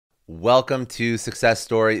Welcome to Success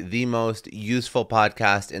Story, the most useful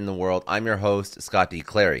podcast in the world. I'm your host, Scott D.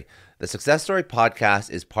 Clary. The Success Story podcast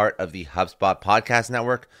is part of the HubSpot podcast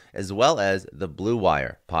network, as well as the Blue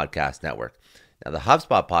Wire podcast network. Now, the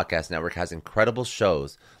HubSpot podcast network has incredible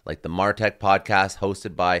shows like the MarTech podcast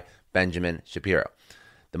hosted by Benjamin Shapiro.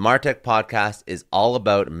 The MarTech podcast is all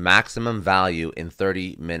about maximum value in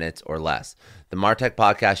 30 minutes or less. The MarTech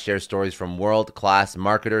podcast shares stories from world-class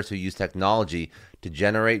marketers who use technology to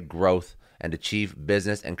generate growth and achieve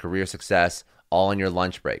business and career success all in your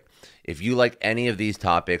lunch break. If you like any of these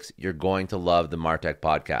topics, you're going to love the MarTech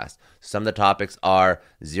podcast. Some of the topics are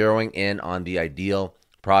zeroing in on the ideal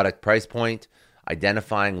product price point,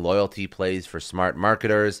 identifying loyalty plays for smart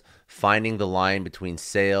marketers, finding the line between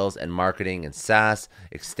sales and marketing and SaaS,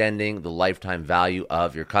 extending the lifetime value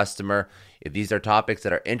of your customer. If these are topics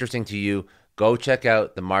that are interesting to you, go check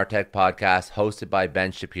out the MarTech podcast hosted by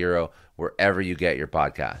Ben Shapiro wherever you get your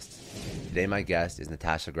podcasts. Today, my guest is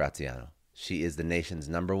Natasha Graziano. She is the nation's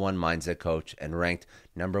 #1 mindset coach and ranked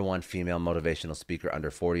 #1 female motivational speaker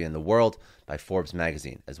under 40 in the world by Forbes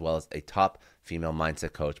magazine, as well as a top female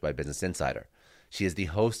mindset coach by Business Insider. She is the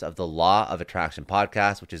host of the Law of Attraction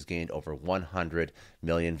podcast, which has gained over 100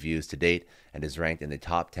 million views to date and is ranked in the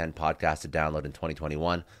top 10 podcasts to download in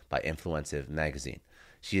 2021 by Influensive magazine.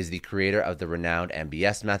 She is the creator of the renowned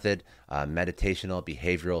MBS method, meditational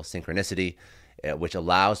behavioral synchronicity, which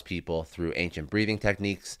allows people through ancient breathing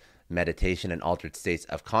techniques, meditation and altered states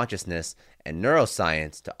of consciousness, and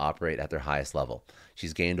neuroscience to operate at their highest level.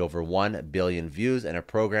 She's gained over 1 billion views, and her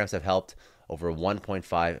programs have helped over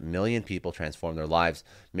 1.5 million people transform their lives,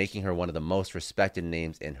 making her one of the most respected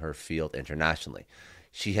names in her field internationally.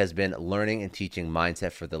 She has been learning and teaching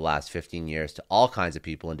mindset for the last 15 years to all kinds of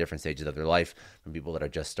people in different stages of their life, from people that are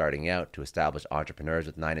just starting out to established entrepreneurs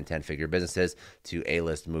with 9 and 10 figure businesses to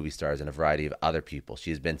A-list movie stars and a variety of other people. She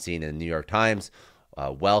has been seen in the New York Times,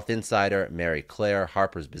 Wealth Insider, Mary Claire,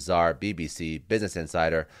 Harper's Bazaar, BBC, Business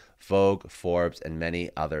Insider, Vogue, Forbes, and many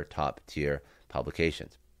other top-tier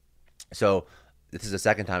publications. So this is the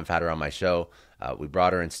second time I've had her on my show. We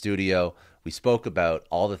brought her in studio. We spoke about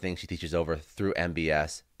all the things she teaches over through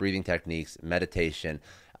MBS, breathing techniques, meditation,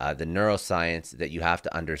 the neuroscience that you have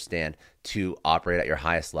to understand to operate at your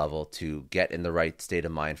highest level, to get in the right state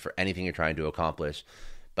of mind for anything you're trying to accomplish.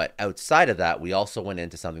 But outside of that, we also went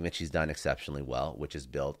into something that she's done exceptionally well, which is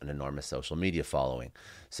build an enormous social media following.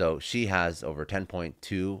 So she has over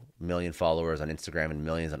 10.2 million followers on Instagram and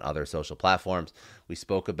millions on other social platforms. We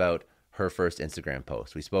spoke about her first Instagram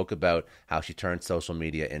post. We spoke about how she turned social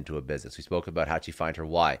media into a business. We spoke about how she finds her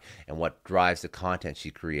why and what drives the content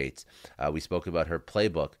she creates. We spoke about her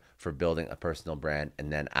playbook for building a personal brand.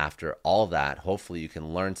 And then after all that, hopefully you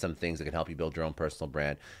can learn some things that can help you build your own personal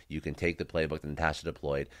brand. You can take the playbook that Natasha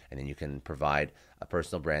deployed, and then you can provide a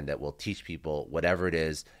personal brand that will teach people whatever it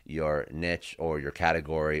is your niche or your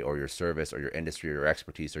category or your service or your industry or your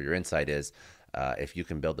expertise or your insight is. If you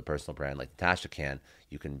can build the personal brand like Natasha can,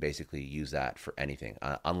 you can basically use that for anything.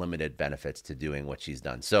 Unlimited benefits to doing what she's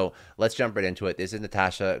done. So let's jump right into it. This is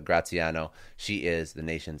Natasha Graziano. She is the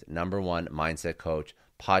nation's #1 mindset coach,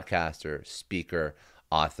 podcaster, speaker,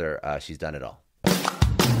 author. She's done it all.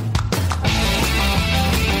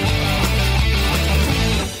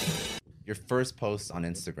 Your first post on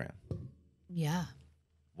Instagram. Yeah.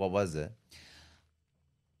 What was it?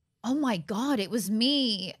 Oh my God. It was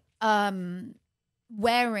me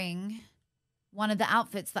wearing one of the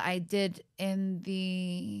outfits that I did in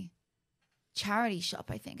the charity shop,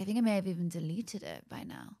 I think. I may have even deleted it by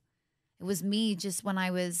now. It was me just when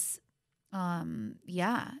I was,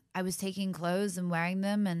 I was taking clothes and wearing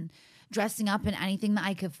them and dressing up in anything that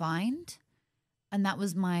I could find. And that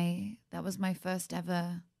was my first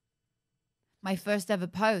ever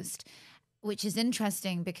post, which is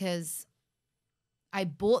interesting because I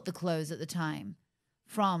bought the clothes at the time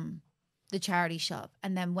from the charity shop.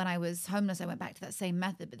 And then when I was homeless, I went back to that same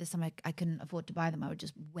method, but this time I couldn't afford to buy them. I would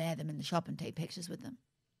just wear them in the shop and take pictures with them.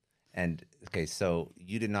 And okay, so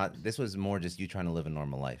you did not, this was more just you trying to live a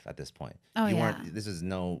normal life at this point. Oh, you yeah. This is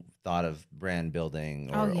no thought of brand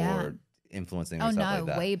building or, or influencing or oh, stuff no, like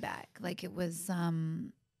that. way back. Like it was,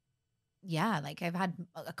 like I've had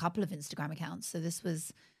a couple of Instagram accounts. So this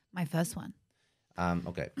was my first one.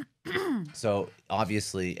 Okay. So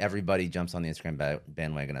obviously everybody jumps on the Instagram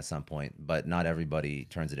bandwagon at some point, but not everybody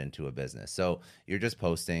turns it into a business. So you're just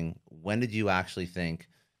posting. When did you actually think,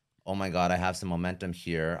 oh my God, I have some momentum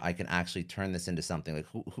here. I can actually turn this into something? Like,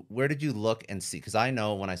 where did you look and see? Because I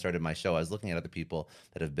know when I started my show, I was looking at other people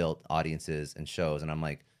that have built audiences and shows, and I'm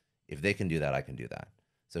like, if they can do that, I can do that.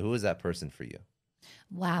 So who was that person for you?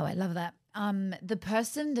 Wow, I love that. The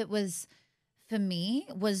person that was for me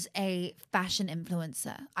was a fashion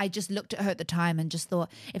influencer. I just looked at her at the time and just thought,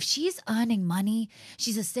 if she's earning money,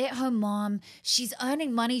 she's a stay-at-home mom, she's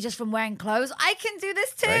earning money just from wearing clothes, I can do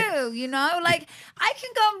this too, Right. you know? Like, I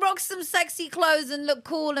can go and rock some sexy clothes and look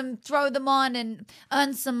cool and throw them on and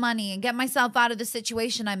earn some money and get myself out of the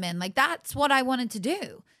situation I'm in. Like, that's what I wanted to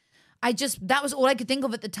do. That was all I could think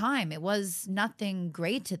of at the time. It was nothing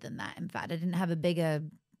greater than that. In fact, I didn't have a bigger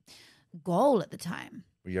goal at the time.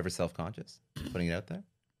 Were you ever self-conscious putting it out there?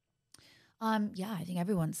 Yeah, I think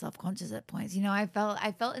everyone's self-conscious at points. You know, I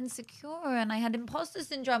felt insecure and I had imposter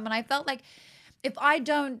syndrome, and I felt like if I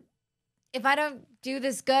don't do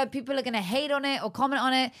this good, people are gonna hate on it or comment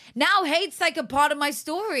on it. Now hate's like a part of my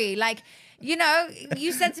story. Like, you know,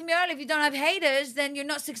 you said to me earlier, if you don't have haters, then you're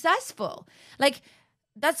not successful. Like,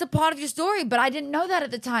 that's a part of your story, but I didn't know that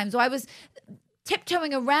at the time. So I was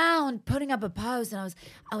tiptoeing around putting up a post, and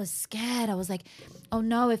I was scared. I was like, oh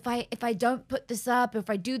no, if I don't put this up, if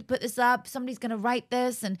I do put this up, somebody's gonna write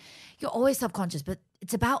this. And you're always self-conscious, but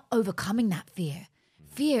it's about overcoming that fear.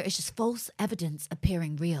 Fear is just false evidence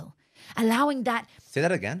appearing real. Allowing that. Say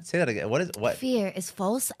that again. What? Fear is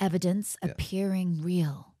false evidence appearing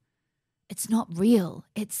real. It's not real.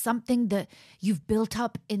 It's something that you've built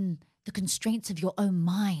up in the constraints of your own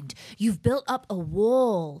mind. You've built up a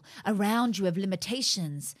wall around you of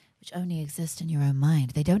limitations which only exist in your own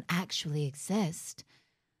mind. They don't actually exist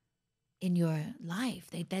in your life.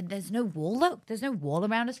 There's no wall. Look, there's no wall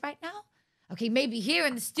around us right now. Okay, maybe here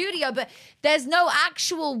in the studio, but there's no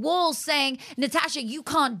actual wall saying, Natasha, you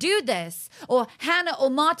can't do this. Or Hannah or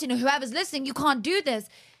Martin or whoever's listening, you can't do this.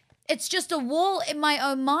 It's just a wall in my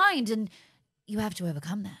own mind. And you have to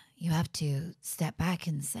overcome that. You have to step back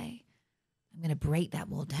and say, I'm going to break that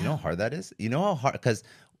wall down. You know how hard that is? You know how hard, because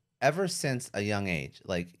ever since a young age,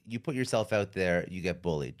 like, you put yourself out there, you get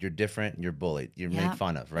bullied. You're different, you're bullied. You're made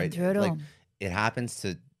fun of, right? Like, it happens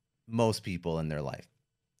to most people in their life.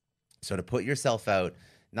 So to put yourself out,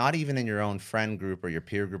 not even in your own friend group or your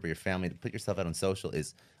peer group or your family, to put yourself out on social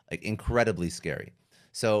is like incredibly scary.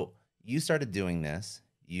 So you started doing this.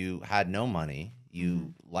 You had no money.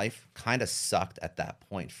 Life kind of sucked at that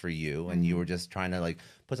point for you, and you were just trying to like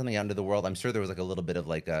put something out into the world. I'm sure there was like a little bit of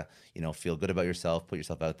like a, you know, feel good about yourself, put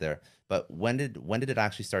yourself out there. But when did it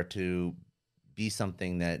actually start to be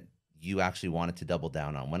something that you actually wanted to double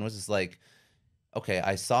down on? When was this like, okay,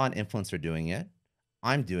 I saw an influencer doing it,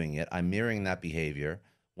 I'm doing it, I'm mirroring that behavior.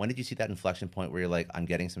 When did you see that inflection point where you're like, I'm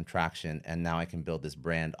getting some traction and now I can build this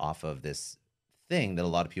brand off of this thing that a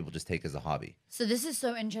lot of people just take as a hobby? So this is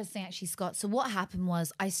so interesting, actually, Scott. So what happened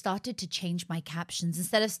was I started to change my captions.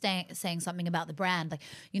 Instead of saying something about the brand, like,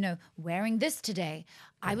 you know, wearing this today,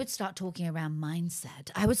 I would start talking around mindset.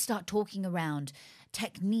 I would start talking around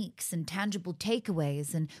techniques and tangible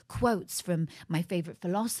takeaways and quotes from my favorite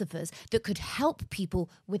philosophers that could help people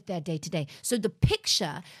with their day-to-day. So the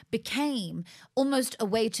picture became almost a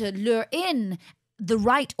way to lure in the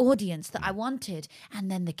right audience that I wanted. And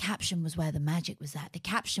then the caption was where the magic was at. The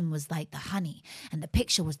caption was like the honey, and the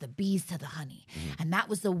picture was the bees to the honey. And that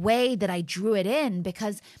was the way that I drew it in,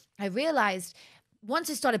 because I realized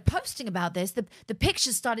once I started posting about this, the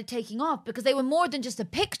pictures started taking off because they were more than just a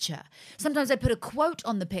picture. Sometimes I put a quote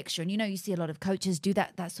on the picture, and you know, you see a lot of coaches do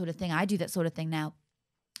that sort of thing. I do that sort of thing now.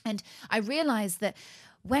 And I realized that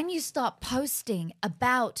when you start posting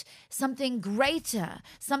about something greater,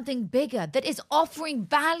 something bigger, that is offering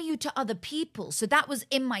value to other people, so that was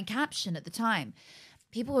in my caption at the time,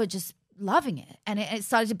 people were just loving it. And it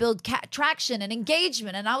started to build traction and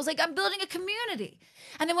engagement. And I was like, I'm building a community.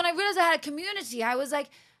 And then when I realized I had a community, I was like,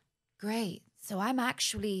 great. So I'm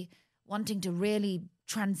actually wanting to really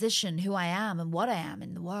transition who I am and what I am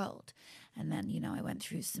in the world. And then, you know, I went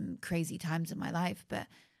through some crazy times in my life, but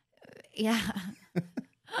yeah,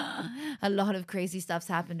 a lot of crazy stuff's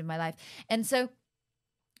happened in my life. And so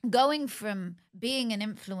going from being an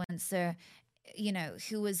influencer, you know,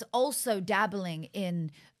 who was also dabbling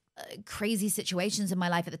in crazy situations in my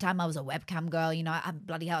life at the time. I was a webcam girl, you know,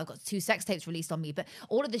 bloody hell, I got 2 sex tapes released on me, but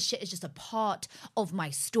all of this shit is just a part of my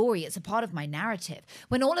story. It's a part of my narrative.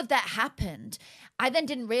 When all of that happened, I then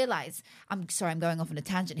didn't realize, I'm sorry, I'm going off on a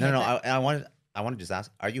tangent here. I want to just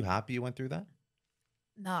ask, are you happy you went through that?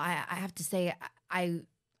 No, I have to say, I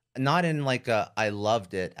not in like I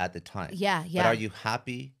loved it at the time. Yeah. But are you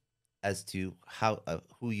happy as to how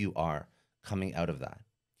who you are coming out of that?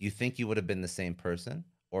 Do you think you would have been the same person?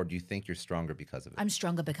 Or do you think you're stronger because of it? I'm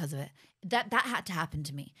stronger because of it. That had to happen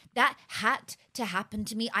to me. That had to happen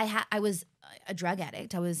to me. I was a drug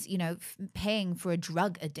addict. I was, you know, paying for a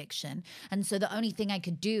drug addiction. And so the only thing I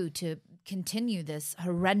could do to continue this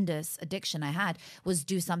horrendous addiction I had was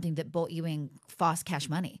do something that brought you in fast cash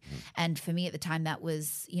money. And for me at the time, that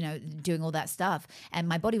was, doing all that stuff. And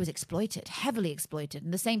my body was exploited, heavily exploited.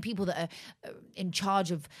 And the same people that are in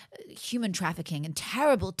charge of human trafficking and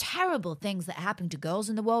terrible, terrible things that happen to girls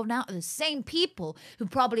in the world now are the same people who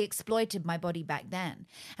probably exploited my body back then.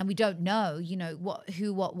 And we don't know, what,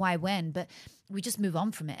 who, what, why, when, but we just move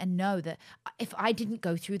on from it and know that if I didn't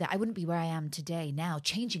go through that, I wouldn't be where I am today now,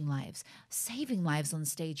 changing lives, saving lives on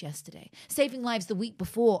stage yesterday, saving lives the week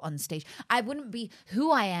before on stage. I wouldn't be who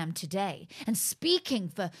I am today. And speaking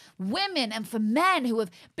for women and for men who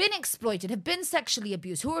have been exploited, have been sexually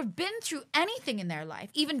abused, who have been through anything in their life,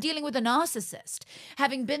 even dealing with a narcissist,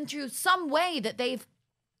 having been through some way that they've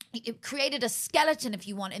created a skeleton, if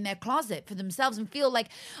you want, in their closet for themselves and feel like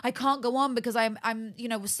I can't go on because I'm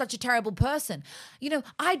was such a terrible person.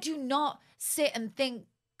 I do not sit and think,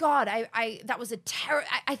 God, that was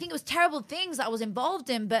I think it was terrible things I was involved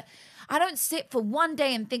in, but I don't sit for one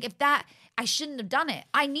day and think I shouldn't have done it.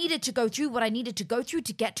 I needed to go through what I needed to go through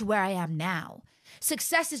to get to where I am now.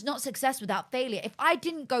 Success is not success without failure. If I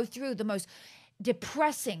didn't go through the most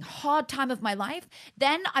depressing, hard time of my life,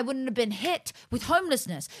 then I wouldn't have been hit with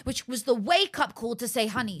homelessness, which was the wake-up call to say,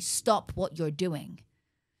 honey, stop what you're doing.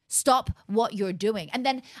 Stop what you're doing. And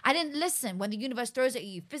then I didn't listen when the universe throws at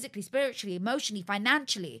you physically, spiritually, emotionally,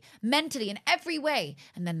 financially, mentally, in every way.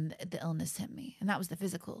 And then the illness hit me. And that was the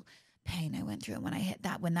physical pain I went through. And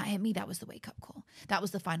when that hit me, that was the wake-up call. That was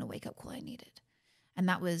the final wake-up call I needed. And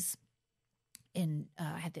that was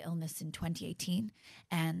I had the illness in 2018.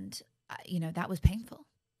 And that was painful.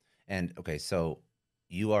 And okay, so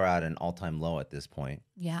you are at an all-time low at this point.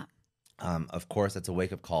 Yeah. Of course, that's a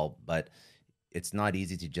wake-up call, but it's not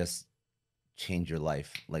easy to just change your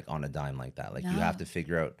life like on a dime like that. Like you have to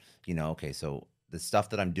figure out, okay, so the stuff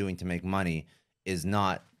that I'm doing to make money is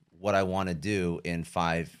not what I want to do in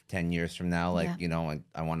 5-10 years from now. Like,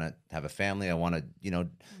 I want to have a family. I want to,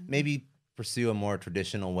 maybe pursue a more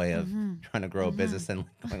traditional way of trying to grow a business and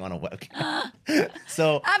going on a webcam.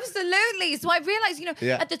 So absolutely. So I realized,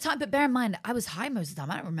 at the time, but bear in mind, I was high most of the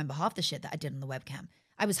time. I don't remember half the shit that I did on the webcam.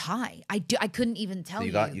 I was high. I couldn't even tell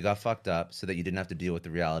you. You got fucked up so that you didn't have to deal with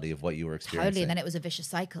the reality of what you were experiencing. Totally. And then it was a vicious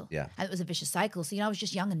cycle. Yeah. And it was a vicious cycle. So, I was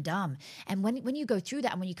just young and dumb. And when you go through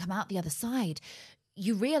that and when you come out the other side,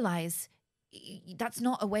 you realize that's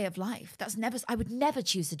not a way of life. I would never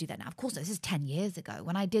choose to do that now. Of course, this is 10 years ago.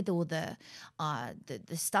 When I did all the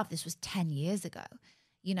stuff, this was 10 years ago.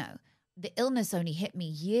 The illness only hit me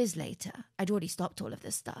years later. I'd already stopped all of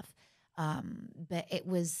this stuff. But it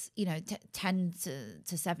was, 10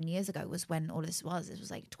 to 7 years ago was when all this was. It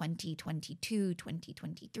was like 2022,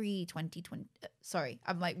 2023, 2020. Sorry,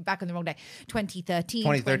 I'm like back on the wrong day. 2013.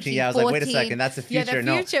 2013, yeah. I was like, wait a second, that's the future. Yeah,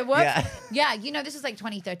 the future. What? Yeah. Yeah, this is like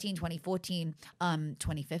 2013, 2014,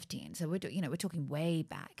 2015. So we're talking way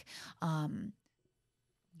back.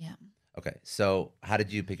 Yeah. Okay, so how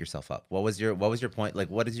did you pick yourself up? What was your point? Like,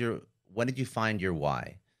 when did you find your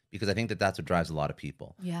why? Because I think that's what drives a lot of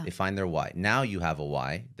people. Yeah. They find their why. Now you have a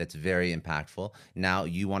why that's very impactful. Now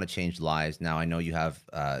you want to change lives. Now I know you have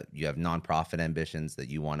nonprofit ambitions that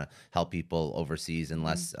you want to help people overseas in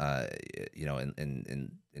less,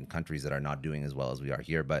 in countries that are not doing as well as we are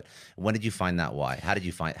here. But when did you find that why? How did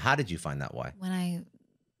you find that why?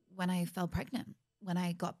 When I fell pregnant, when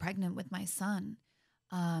I got pregnant with my son,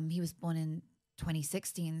 he was born in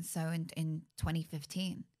 2016. So in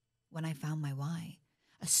 2015, when I found my why.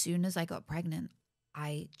 As soon as I got pregnant,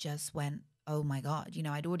 I just went, oh my God.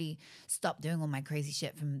 I'd already stopped doing all my crazy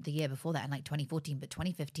shit from the year before that in like 2014. But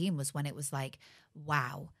 2015 was when it was like,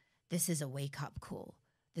 wow, this is a wake up call.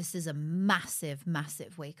 This is a massive,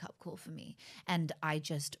 massive wake up call for me. And I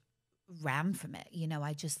just ran from it.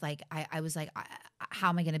 I just like, I was like, how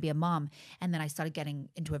am I going to be a mom? And then I started getting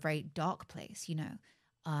into a very dark place,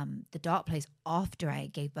 the dark place after I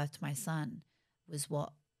gave birth to my son was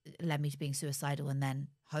what led me to being suicidal and then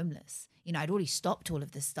homeless. I'd already stopped all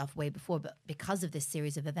of this stuff way before, but because of this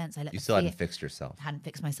series of events, I let you still hadn't fixed yourself. Hadn't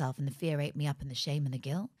fixed myself, and the fear ate me up, and the shame and the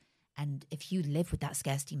guilt. And if you live with that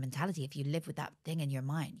scarcity mentality, if you live with that thing in your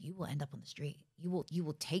mind, you will end up on the street. You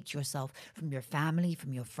will take yourself from your family,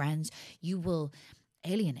 from your friends. You will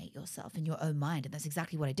alienate yourself in your own mind. And that's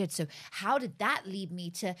exactly what I did. So how did that lead me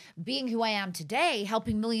to being who I am today,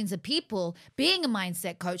 helping millions of people, being a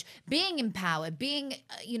mindset coach, being empowered, being,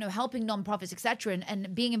 helping nonprofits, etc.,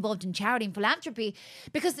 and being involved in charity and philanthropy?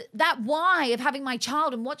 Because that why of having my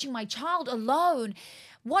child and watching my child alone,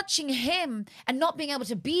 watching him and not being able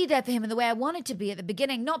to be there for him in the way I wanted to be at the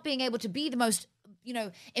beginning, not being able to be the most,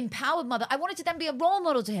 empowered mother. I wanted to then be a role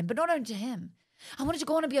model to him, but not only to him, I wanted to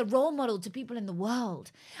go on and be a role model to people in the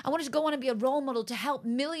world. I wanted to go on and be a role model to help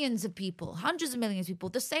millions of people, hundreds of millions of people,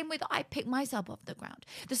 the same way that I picked myself off the ground,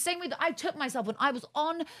 the same way that I took myself when I was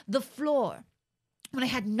on the floor, when I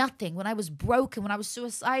had nothing, when I was broken, when I was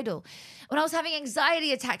suicidal, when I was having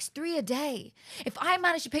anxiety attacks 3 a day. If I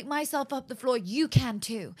managed to pick myself up the floor, you can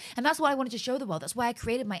too. And that's what I wanted to show the world. That's why I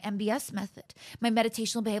created my MBS method, my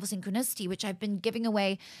meditational behavioral synchronicity, which I've been giving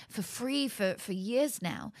away for free for years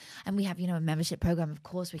now. And we have, a membership program, of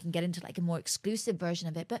course. We can get into like a more exclusive version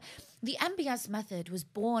of it. But the MBS method was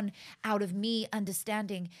born out of me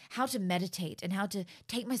understanding how to meditate and how to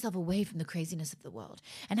take myself away from the craziness of the world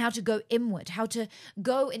and how to go inward, how to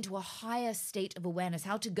go into a higher state of awareness,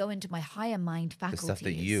 how to go into my higher mind faculties. The stuff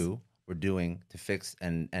that you were doing to fix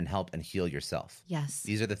and help and heal yourself. Yes.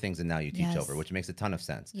 These are the things that now you teach over, which makes a ton of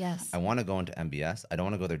sense. Yes. I want to go into MBS. I don't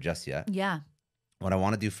want to go there just yet. Yeah. What I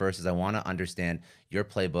want to do first is I want to understand your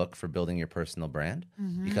playbook for building your personal brand,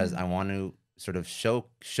 because I want to sort of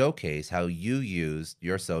showcase how you use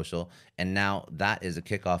your social, and now that is a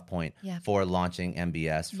kickoff point for launching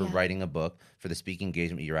MBS, for writing a book, for the speaking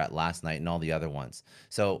engagement you're at last night, and all the other ones.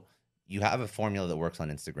 So you have a formula that works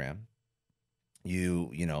on Instagram.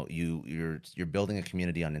 You're building a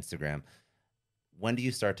community on Instagram. When do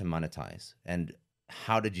you start to monetize? And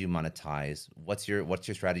how did you monetize? What's your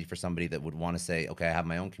strategy for somebody that would want to say, okay, I have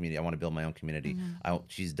my own community. I want to build my own community.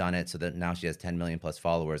 She's done it so that now she has 10 million plus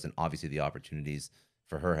followers, and obviously the opportunities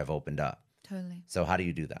for her have opened up. Totally. So how do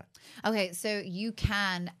you do that? Okay, so you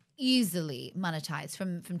can easily monetize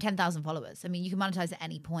from 10,000 followers. I mean, you can monetize at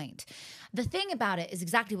any point. The thing about it is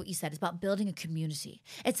exactly what you said. It's about building a community.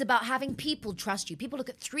 It's about having people trust you. People look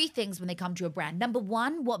at 3 things when they come to your brand. Number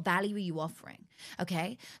 1, what value are you offering?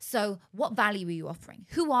 Okay, so what value are you offering?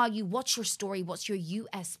 Who are you? What's your story? What's your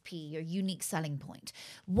USP, your unique selling point?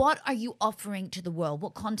 What are you offering to the world?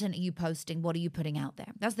 What content are you posting? What are you putting out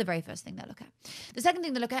there? That's the very first thing they look at. The second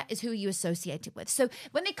thing they look at is who are you associated with. So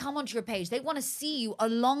when they come onto your page, they want to see you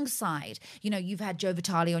alongside, you've had Joe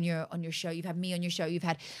Vitale on your show, you've had me on your show, you've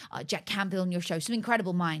had Jack Campbell on your show, some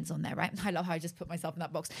incredible minds on there, right? I love how I just put myself in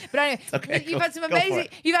that box. But anyway, okay, you've had some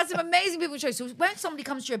amazing people on shows. So when somebody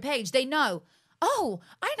comes to your page, they know, oh,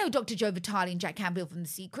 I know Dr. Joe Vitale and Jack Campbell from The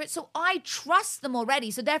Secret, so I trust them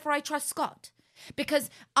already. So therefore I trust Scott, because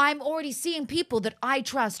I'm already seeing people that I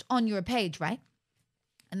trust on your page, right?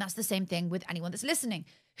 And that's the same thing with anyone that's listening.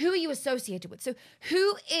 Who are you associated with? So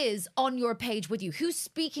who is on your page with you? Who's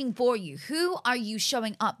speaking for you? Who are you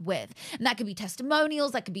showing up with? And that could be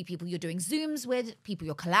testimonials. That could be people you're doing Zooms with, people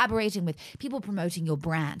you're collaborating with, people promoting your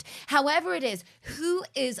brand. However it is, who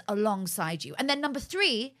is alongside you? And then number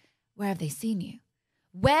 3, where have they seen you?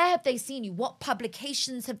 Where have they seen you? What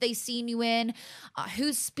publications have they seen you in?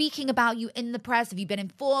 Who's speaking about you in the press? Have you been in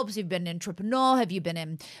Forbes? Have you been in Entrepreneur? Have you been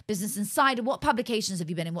in Business Insider? What publications have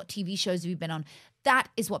you been in? What TV shows have you been on? That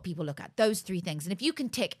is what people look at, those 3 things. And if you can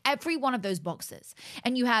tick every one of those boxes,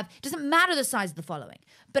 and you have, doesn't matter the size of the following,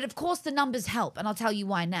 but of course the numbers help, and I'll tell you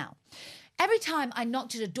why now. Every time I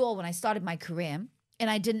knocked at a door when I started my career, and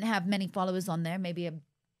I didn't have many followers on there, maybe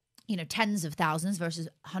tens of thousands versus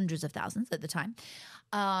hundreds of thousands at the time,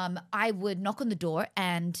 I would knock on the door,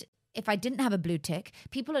 and if I didn't have a blue tick,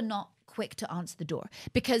 people are not quick to answer the door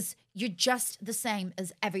because you're just the same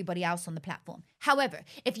as everybody else on the platform. However,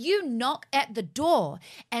 if you knock at the door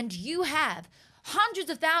and you have hundreds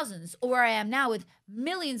of thousands, or where I am now with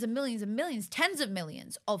millions and millions and millions, tens of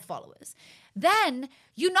millions of followers, then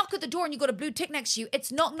you knock at the door and you got a blue tick next to you.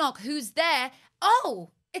 It's knock, knock. Who's there? Oh,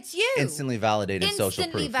 it's you. Instantly validated social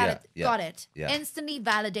proof. Got it. Yeah. Instantly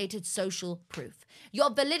validated social proof. Your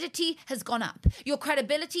validity has gone up. Your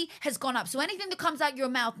credibility has gone up. So anything that comes out your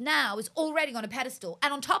mouth now is already on a pedestal.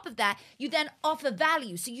 And on top of that, you then offer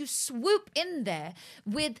value. So you swoop in there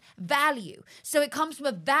with value. So it comes from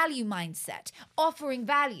a value mindset, offering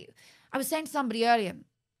value. I was saying to somebody earlier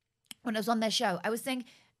when I was on their show, I was saying,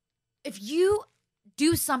 if you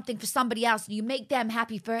do something for somebody else and you make them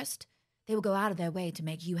happy first, they will go out of their way to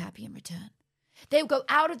make you happy in return. They will go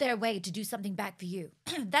out of their way to do something back for you.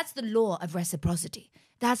 That's the law of reciprocity.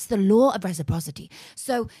 That's the law of reciprocity.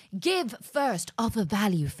 So give first, offer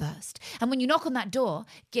value first. And when you knock on that door,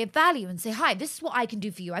 give value and say, hi, this is what I can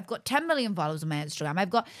do for you. I've got 10 million followers on my Instagram.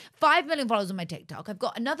 I've got 5 million followers on my TikTok. I've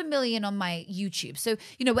got another million on my YouTube. So,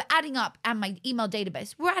 we're adding up, and my email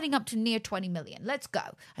database, we're adding up to near 20 million. Let's go.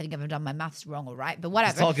 I think I've done my maths wrong, all right, but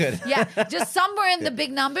whatever. It's all good. Yeah, just somewhere in the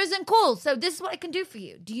big numbers, and cool. So this is what I can do for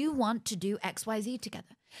you. Do you want to do XYZ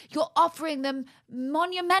together? You're offering them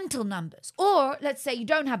monumental numbers. Or let's say you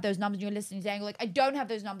don't have those numbers and you're listening saying, like, I don't have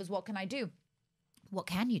those numbers. What can I do? What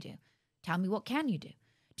can you do? Tell me, what can you do?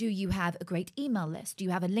 Do you have a great email list? Do you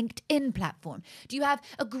have a LinkedIn platform? Do you have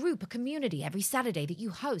a group, a community every Saturday that you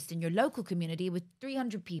host in your local community with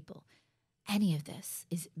 300 people? Any of this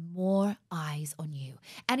is more eyes on you.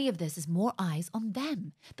 Any of this is more eyes on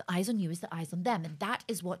them. The eyes on you is the eyes on them. And that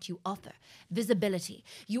is what you offer. Visibility.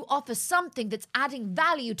 You offer something that's adding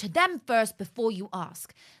value to them first before you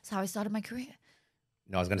ask. That's how I started my career.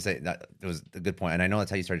 No, I was going to say that it was a good point. And I know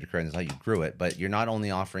that's how you started your career and that's how you grew it. But you're not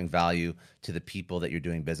only offering value to the people that you're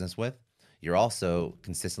doing business with, you're also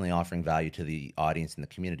consistently offering value to the audience and the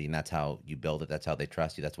community. And that's how you build it. That's how they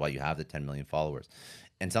trust you. That's why you have the 10 million followers.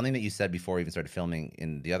 And something that you said before we even started filming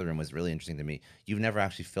in the other room was really interesting to me. You've never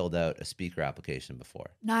actually filled out a speaker application before.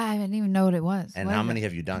 No, I didn't even know what it was. And how many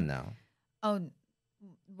have you done now? Oh,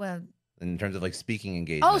 well. In terms of like speaking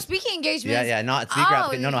engagement. Oh, speaking engagement. Yeah, not speaker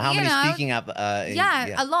application. No, how many speaking a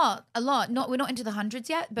lot. Not we're not into the hundreds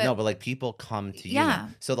yet, but no, but like people come to you. Now.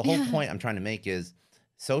 So the whole point I'm trying to make is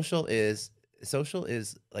social is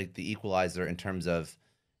like the equalizer in terms of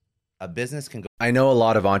a business can go. I know a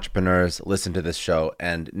lot of entrepreneurs listen to this show,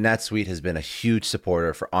 and NetSuite has been a huge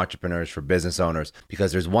supporter for entrepreneurs, for business owners,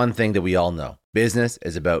 because there's one thing that we all know. Business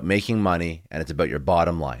is about making money, and it's about your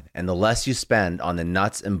bottom line. And the less you spend on the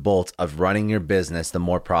nuts and bolts of running your business, the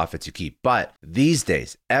more profits you keep. But these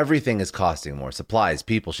days, everything is costing more. Supplies,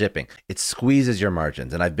 people, shipping. It squeezes your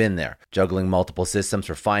margins, and I've been there, juggling multiple systems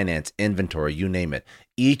for finance, inventory, you name it,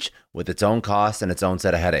 each with its own costs and its own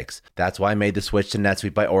set of headaches. That's why I made the switch to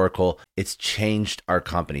NetSuite by Oracle. It's changed our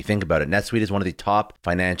company. Think about it. NetSuite is one of the top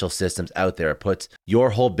financial systems out there. It puts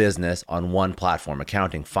your whole business on one platform,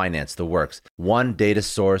 accounting, finance, the works. One data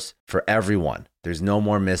source for everyone. There's no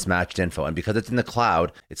more mismatched info. And because it's in the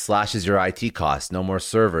cloud, it slashes your IT costs. No more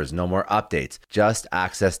servers, no more updates. Just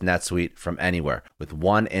access NetSuite from anywhere. With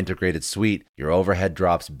one integrated suite, your overhead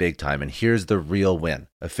drops big time. And here's the real win.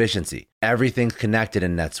 Efficiency. Everything's connected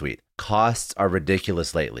in NetSuite. Costs are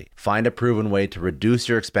ridiculous lately. Find a proven way to reduce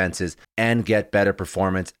your expenses and get better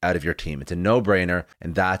performance out of your team. It's a no-brainer,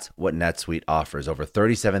 and that's what NetSuite offers. Over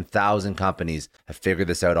 37,000 companies have figured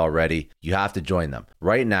this out already. You have to join them.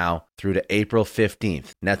 Right now, through to April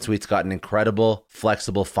 15th, NetSuite's got an incredible,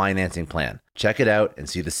 flexible financing plan. Check it out and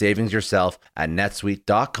see the savings yourself at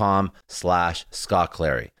netsuite.com/Scott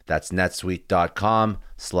Clary. That's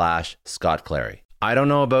netsuite.com/Scott Clary. I don't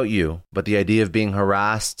know about you, but the idea of being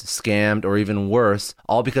harassed, scammed, or even worse,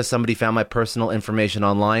 all because somebody found my personal information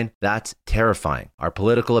online, that's terrifying. Our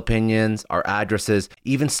political opinions, our addresses,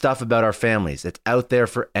 even stuff about our families, it's out there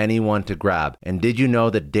for anyone to grab. And did you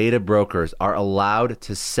know that data brokers are allowed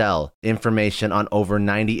to sell information on over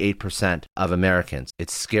 98% of Americans?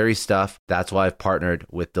 It's scary stuff. That's why I've partnered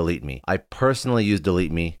with Delete Me. I personally use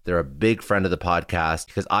Delete Me. They're a big friend of the podcast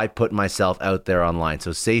because I put myself out there online.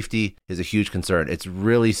 So safety is a huge concern. It's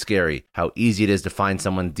really scary how easy it is to find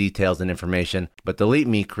someone's details and information, but Delete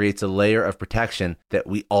Me creates a layer of protection that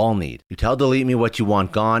we all need. You tell Delete Me what you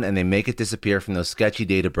want gone, and they make it disappear from those sketchy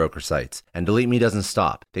data broker sites. And Delete Me doesn't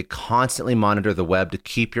stop. They constantly monitor the web to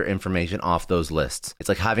keep your information off those lists. It's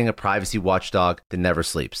like having a privacy watchdog that never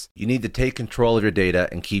sleeps. You need to take control of your data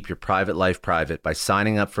and keep your private life private by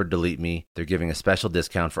signing up for Delete Me. They're giving a special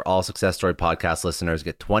discount for all Success Story podcast listeners.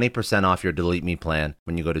 Get 20% off your Delete Me plan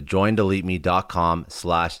when you go to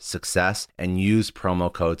joindeleteme.com/success and use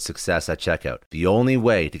promo code success at checkout. The only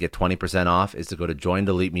way to get 20% off is to go to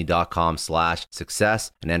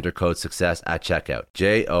joindeleteme.com/success and enter code success at checkout.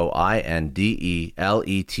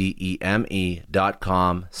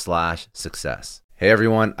 joindeleteme.com/success. Hey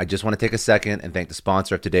everyone, I just want to take a second and thank the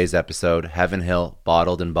sponsor of today's episode, Heaven Hill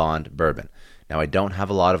Bottled and Bond Bourbon. Now, I don't have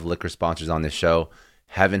a lot of liquor sponsors on this show.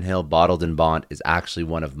 Heaven Hill Bottled and Bond is actually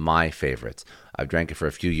one of my favorites. I've drank it for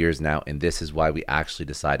a few years now, and this is why we actually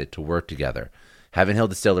decided to work together. Heaven Hill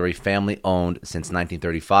Distillery, family owned since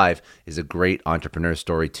 1935, is a great entrepreneur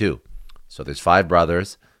story too. So there's 5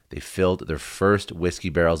 brothers. They filled their first whiskey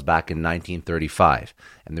barrels back in 1935,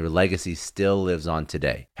 and their legacy still lives on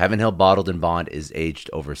today. Heaven Hill Bottled and Bond is aged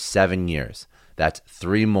over 7 years. That's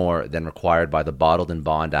 3 more than required by the Bottled and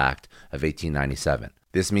Bond Act of 1897.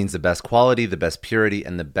 This means the best quality, the best purity,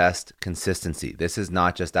 and the best consistency. This is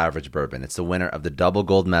not just average bourbon. It's the winner of the double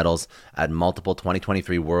gold medals at multiple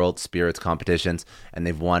 2023 World Spirits competitions, and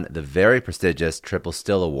they've won the very prestigious Triple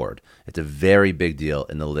Still Award. It's a very big deal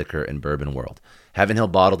in the liquor and bourbon world. Heaven Hill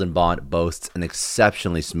Bottled and Bond boasts an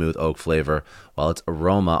exceptionally smooth oak flavor, while its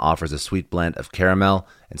aroma offers a sweet blend of caramel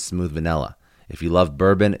and smooth vanilla. If you love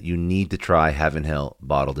bourbon, you need to try Heaven Hill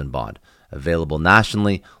Bottled and Bond. Available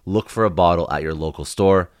nationally, look for a bottle at your local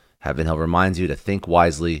store. Heaven Hill reminds you to think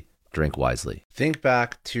wisely, drink wisely. Think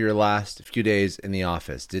back to your last few days in the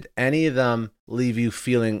office. Did any of them leave you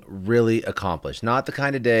feeling really accomplished? Not the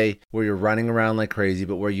kind of day where you're running around like crazy,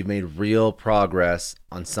 but where you've made real progress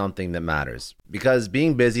on something that matters. Because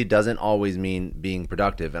being busy doesn't always mean being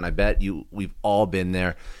productive. And I bet we've all been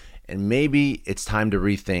there. And maybe it's time to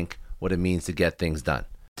rethink what it means to get things done.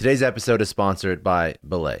 Today's episode is sponsored by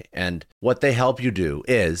Belay, and what they help you do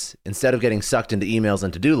is, instead of getting sucked into emails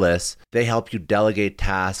and to-do lists, they help you delegate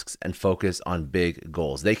tasks and focus on big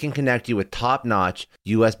goals. They can connect you with top-notch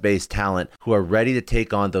US-based talent who are ready to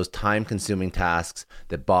take on those time-consuming tasks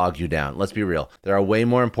that bog you down. Let's be real. There are way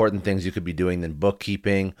more important things you could be doing than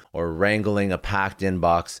bookkeeping or wrangling a packed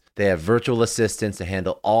inbox. They have virtual assistants to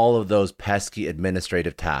handle all of those pesky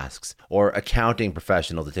administrative tasks, or accounting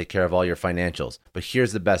professional to take care of all your financials. But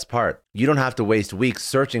here's the best part. You don't have to waste weeks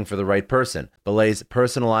searching for the right person. Belay's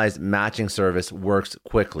personalized matching service works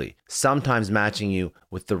quickly, sometimes matching you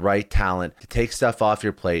with the right talent to take stuff off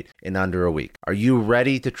your plate in under a week. Are you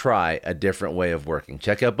ready to try a different way of working?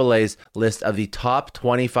 Check out Belay's list of the top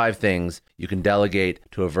 25 things you can delegate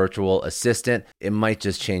to a virtual assistant. It might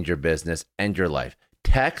just change your business and your life.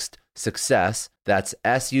 Text SUCCESS, that's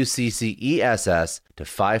SUCCESS, to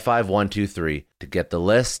 55123 to get the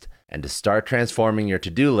list and to start transforming your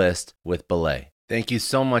to-do list with Belay. Thank you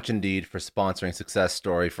so much, Indeed, for sponsoring Success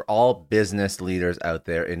Story. For all business leaders out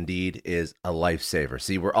there, Indeed is a lifesaver.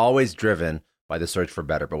 See, we're always driven by the search for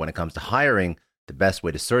better, but when it comes to hiring, the best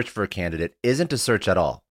way to search for a candidate isn't to search at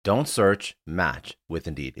all. Don't search, match with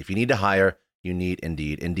Indeed. If you need to hire, you need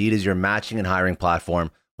Indeed. Indeed is your matching and hiring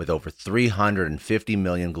platform with over 350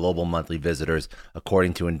 million global monthly visitors,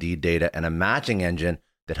 according to Indeed data, and a matching engine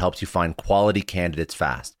that helps you find quality candidates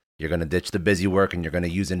fast. You're going to ditch the busy work and you're going to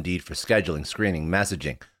use Indeed for scheduling, screening,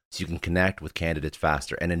 messaging, so you can connect with candidates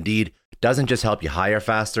faster. And Indeed doesn't just help you hire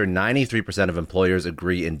faster. 93% of employers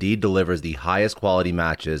agree Indeed delivers the highest quality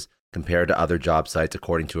matches compared to other job sites,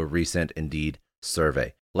 according to a recent Indeed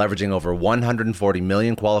survey. Leveraging over 140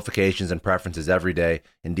 million qualifications and preferences every day,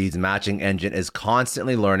 Indeed's matching engine is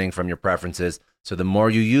constantly learning from your preferences, so the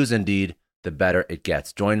more you use Indeed, the better it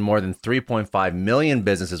gets. Join more than 3.5 million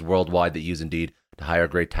businesses worldwide that use Indeed to hire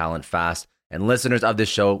great talent fast. And listeners of this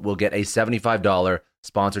show will get a $75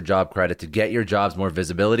 sponsored job credit to get your jobs more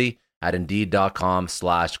visibility at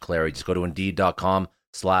Indeed.com/Clary. Just go to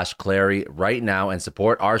Indeed.com/Clary right now and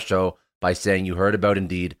support our show by saying you heard about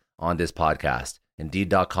Indeed on this podcast.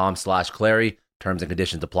 Indeed.com/Clary. Terms and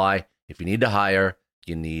conditions apply. If you need to hire,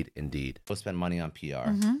 you need Indeed. Go spend money on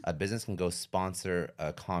PR. A business can go sponsor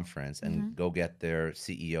a conference and go get their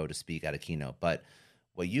CEO to speak at a keynote. But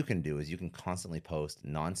what you can do is you can constantly post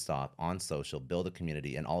nonstop on social, build a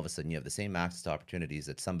community, and all of a sudden you have the same access to opportunities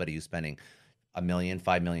that somebody who's spending $1 million,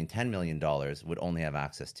 $5 million, $10 million would only have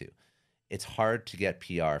access to. It's hard to get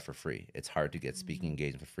PR for free. It's hard to get speaking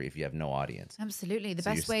engagement for free if you have no audience. Absolutely. The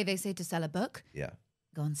best way, they say, to sell a book,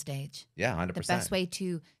 go on stage. Yeah, 100%. The best way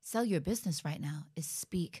to sell your business right now is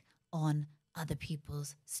speak on other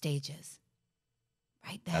people's stages.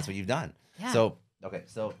 Right there. That's what you've done. Yeah. So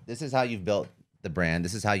this is how you've built the brand.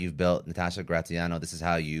 This is how you've built Natasha Graziano. This is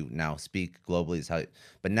how you now speak globally.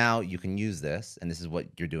 But now you can use this, and this is what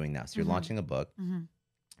you're doing now. So you're launching a book.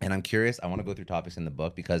 And I'm curious, I want to go through topics in the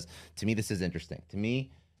book because to me, this is interesting. To me,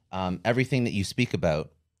 everything that you speak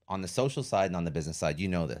about on the social side and on the business side, you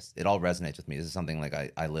know this. It all resonates with me. This is something like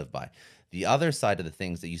I live by. The other side of the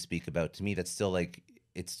things that you speak about, to me, that's still like,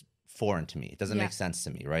 it's foreign to me. It doesn't make sense to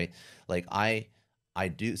me, right? Like I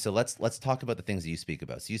do. So let's talk about the things that you speak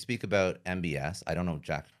about. So you speak about MBS. I don't know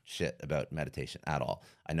jack shit about meditation at all.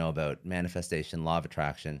 I know about manifestation, law of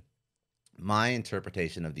attraction. My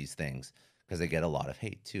interpretation of these things, because they get a lot of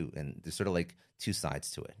hate too. And there's sort of like two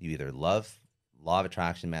sides to it. You either love law of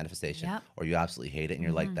attraction, manifestation, or you absolutely hate it and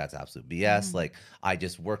you're like, that's absolute BS. Like, I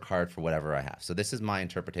just work hard for whatever I have. So this is my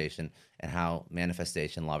interpretation and how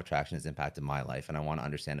manifestation, law of attraction has impacted my life. And I want to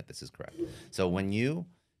understand if this is correct. So when you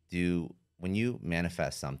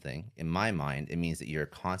manifest something, in my mind, it means that you're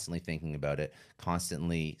constantly thinking about it,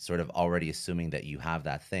 constantly sort of already assuming that you have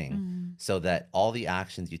that thing, so that all the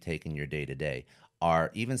actions you take in your day-to-day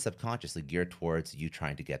are even subconsciously geared towards you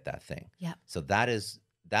trying to get that thing. Yeah. So that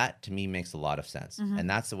to me makes a lot of sense. And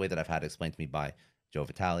that's the way that I've had it explained to me by Joe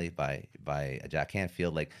Vitale, by Jack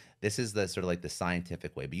Canfield. Like, this is the sort of like the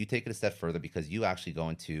scientific way, but you take it a step further because you actually go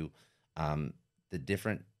into the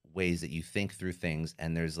different ways that you think through things,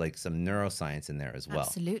 and there's like some neuroscience in there as well.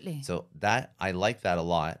 Absolutely. So that I like that a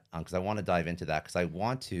lot because I want to dive into that because I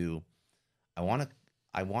want to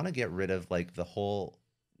get rid of like the whole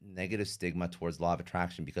negative stigma towards law of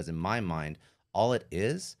attraction, because in my mind, all it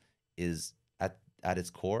is at its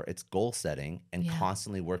core, it's goal setting and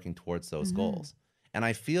constantly working towards those goals. And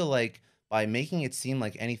I feel like by making it seem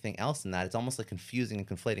like anything else than that, it's almost like confusing and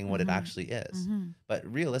conflating what it actually is. But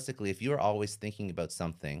realistically, if you're always thinking about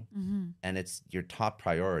something and it's your top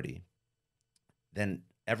priority, then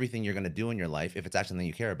everything you're going to do in your life, if it's actually something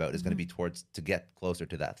you care about, is going to be towards to get closer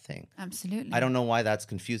to that thing. Absolutely. I don't know why that's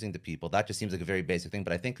confusing to people. That just seems like a very basic thing.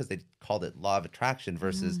 But I think because they called it law of attraction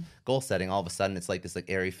versus goal setting, all of a sudden it's like this like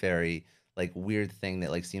airy-fairy, like weird thing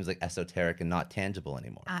that like seems like esoteric and not tangible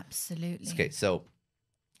anymore. Absolutely. Okay, so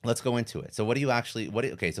let's go into it. So what do you actually,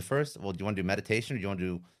 okay, so first, well, do you want to do meditation or do you want to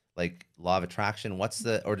do like law of attraction?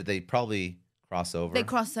 Or do they probably cross over? They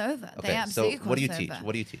cross over. Okay, They absolutely so what do you cross teach? over.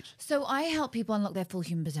 What do you teach? So I help people unlock their full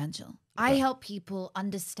human potential. I help people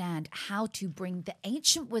understand how to bring the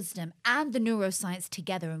ancient wisdom and the neuroscience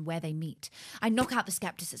together and where they meet. I knock out the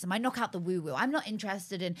skepticism. I knock out the woo-woo. I'm not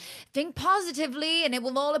interested in think positively and it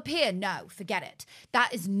will all appear. No, forget it.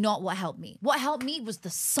 That is not what helped me. What helped me was the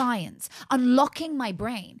science, unlocking my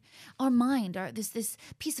brain. Our mind, this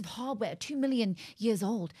piece of hardware, 2 million years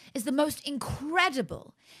old, is the most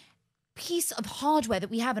incredible piece of hardware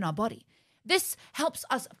that we have in our body. This helps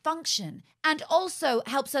us function and also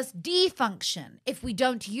helps us defunction if we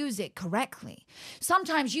don't use it correctly.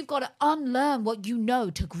 Sometimes you've got to unlearn what you know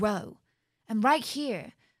to grow. And right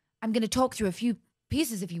here, I'm going to talk through a few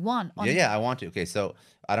pieces if you want. Yeah, I want to. Okay, so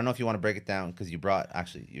I don't know if you want to break it down because you brought,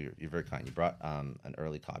 actually, you're very kind. You brought an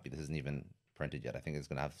early copy. This isn't even printed yet. I think it's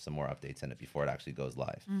going to have some more updates in it before it actually goes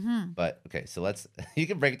live. But okay, so you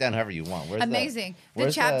can break it down however you want. Amazing.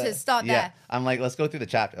 The chapters start there. Yeah, I'm like, let's go through the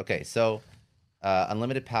chapter. Okay, so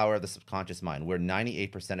unlimited power of the subconscious mind, where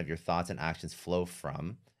 98% of your thoughts and actions flow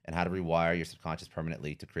from, and how to rewire your subconscious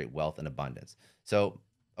permanently to create wealth and abundance. So,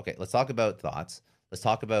 okay, let's talk about thoughts. Let's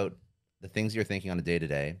talk about the things you're thinking on a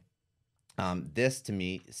day-to-day. This, to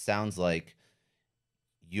me, sounds like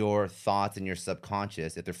your thoughts and your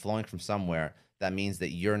subconscious, if they're flowing from somewhere, that means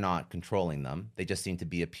that you're not controlling them. They just seem to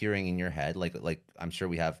be appearing in your head. Like I'm sure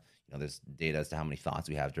we have, there's data as to how many thoughts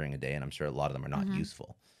we have during a day, and I'm sure a lot of them are not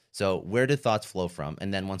useful. So where do thoughts flow from?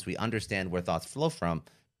 And then once we understand where thoughts flow from,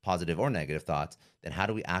 positive or negative thoughts, then how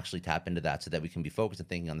do we actually tap into that so that we can be focused on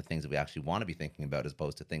thinking on the things that we actually want to be thinking about as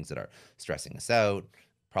opposed to things that are stressing us out,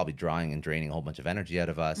 probably drawing and draining a whole bunch of energy out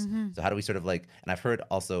of us. So how do we sort of and I've heard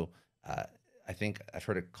also, I think I've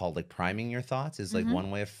heard it called like priming your thoughts is like one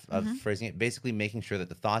way of phrasing it. Basically making sure that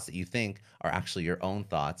the thoughts that you think are actually your own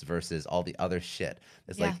thoughts versus all the other shit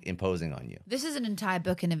that's like imposing on you. This is an entire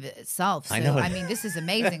book in of itself. So, I know. I mean, this is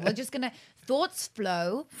amazing. We're just going to, thoughts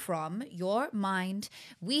flow from your mind.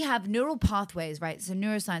 We have neural pathways, right? So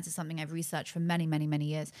neuroscience is something I've researched for many, many, many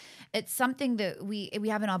years. It's something that we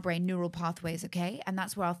have in our brain, neural pathways, okay? And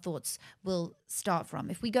that's where our thoughts will start from.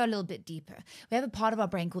 If we go a little bit deeper, we have a part of our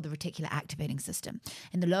brain called the reticular activating system.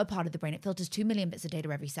 In the lower part of the brain, it filters 2 million bits of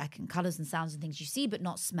data every second, colors and sounds and things you see, but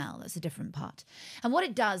not smell. That's a different part. And what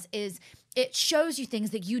it does is it shows you things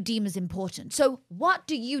that you deem as important. So what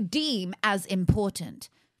do you deem as important?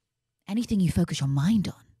 Anything you focus your mind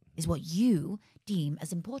on is what you deem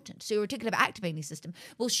as important. So your reticular activating system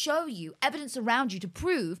will show you evidence around you to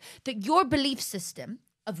prove that your belief system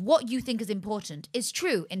of what you think is important is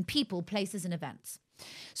true in people, places, and events.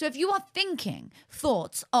 So if you are thinking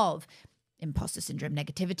thoughts of imposter syndrome,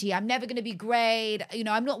 negativity, I'm never going to be great,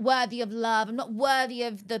 I'm not worthy of love, I'm not worthy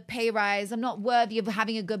of the pay rise, I'm not worthy of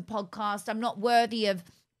having a good podcast, I'm not worthy of,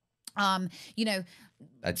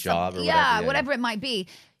 a job or whatever. Whatever it might be.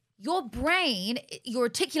 Your brain, your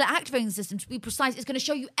reticular activating system, to be precise, is going to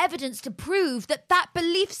show you evidence to prove that that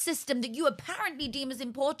belief system that you apparently deem as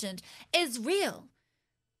important is real.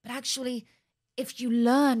 But actually, if you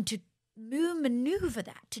learn to maneuver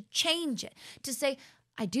that, to change it, to say,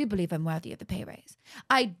 I do believe I'm worthy of the pay raise.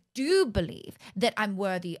 I do believe that I'm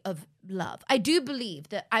worthy of love. I do believe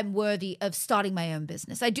that I'm worthy of starting my own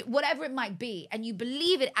business. I do, whatever it might be. And you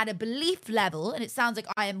believe it at a belief level, and it sounds like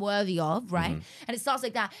I am worthy of, right? And it starts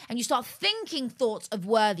like that. And you start thinking thoughts of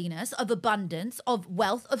worthiness, of abundance, of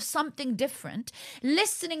wealth, of something different,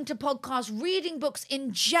 listening to podcasts, reading books,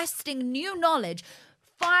 ingesting new knowledge,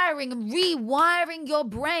 firing and rewiring your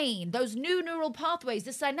brain. Those new neural pathways,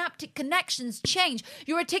 the synaptic connections change.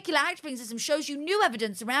 Your reticular activating system shows you new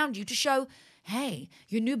evidence around you to show, hey,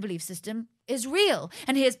 your new belief system is real.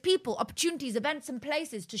 And here's people, opportunities, events, and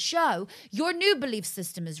places to show your new belief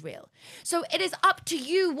system is real. So it is up to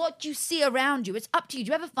you what you see around you. It's up to you. Do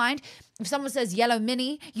you ever find if someone says yellow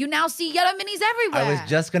mini, you now see yellow minis everywhere? I was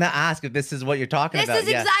just going to ask if this is what you're talking about. This is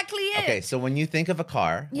exactly it. Okay, so when you think of a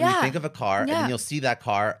car, and then you'll see that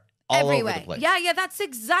car all every over way. the place. Yeah, that's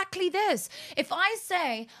exactly this. If I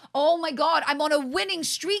say, oh my God, I'm on a winning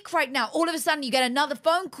streak right now, all of a sudden you get another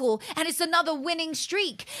phone call and it's another winning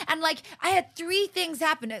streak. And like, I had 3 things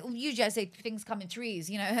happen. Usually I say things come in threes,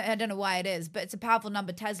 you know, I don't know why it is, but it's a powerful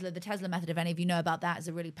number. The Tesla method, if any of you know about that, is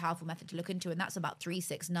a really powerful method to look into. And that's about 3,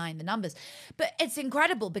 6, 9, the numbers. But it's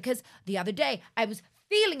incredible because the other day I was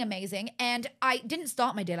feeling amazing. And I didn't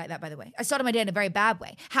start my day like that, by the way. I started my day in a very bad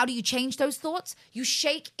way. How do you change those thoughts? You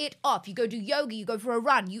shake it off. You go do yoga, you go for a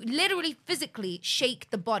run. You literally physically shake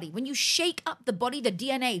the body. When you shake up the body, the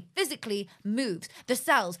DNA physically moves. The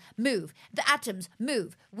cells move. The atoms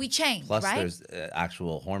move. We change, Plus, right? there's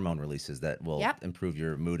actual hormone releases that will improve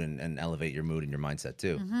your mood and elevate your mood and your mindset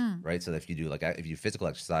too, right? So if you do if you physical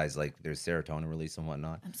exercise, like there's serotonin release and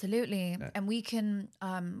whatnot. Absolutely. Yeah. And we can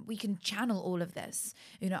channel all of this.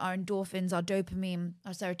 You know, our endorphins, our dopamine,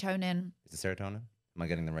 our serotonin. Is it serotonin? Am I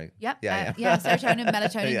getting them right? Yep. Yeah. Serotonin,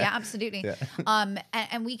 melatonin. Yeah, absolutely. Yeah.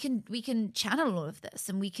 And we can channel all of this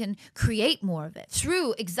and we can create more of it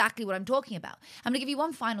through exactly what I'm talking about. I'm going to give you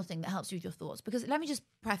one final thing that helps you with your thoughts, because let me just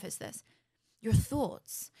preface this. Your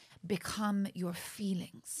thoughts become your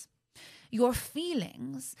feelings. Your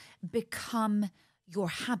feelings become your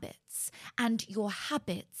habits, and your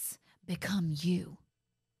habits become you.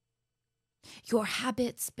 Your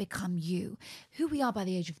habits become you. Who we are by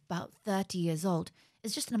the age of about 30 years old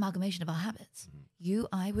is just an amalgamation of our habits. You,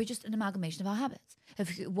 I, we're just an amalgamation of our habits, of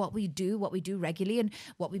what we do regularly and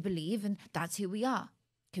what we believe, and that's who we are.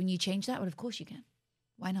 Can you change that? Well, of course you can.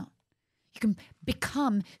 Why not? You can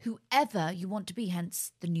become whoever you want to be,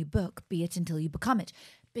 hence the new book, Be It Until You Become It.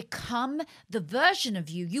 Become the version of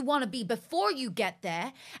you want to be before you get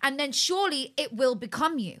there, and then surely it will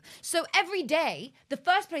become you. So every day, the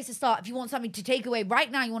first place to start, if you want something to take away right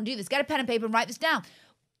now, you want to do this, get a pen and paper and write this down.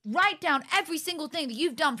 Write down every single thing that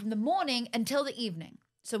you've done from the morning until the evening.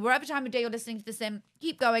 So wherever time of day you're listening to this in,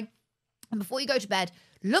 keep going. And before you go to bed,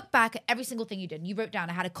 look back at every single thing you did. And you wrote down,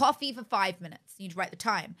 I had a coffee for 5 minutes. You need to write the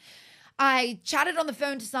time. I chatted on the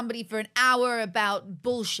phone to somebody for an hour about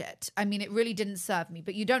bullshit. I mean, it really didn't serve me.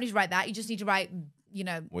 But you don't need to write that. You just need to write, you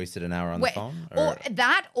know. Wasted an hour on the phone?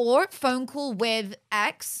 Or phone call with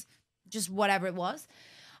X, just whatever it was.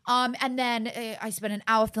 And then I spent an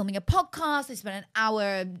hour filming a podcast. I spent an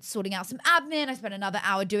hour sorting out some admin. I spent another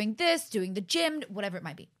hour doing this, doing the gym, whatever it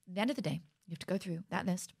might be. At the end of the day, you have to go through that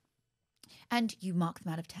list. And you mark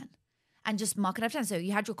them out of 10. And just mark it out of 10. So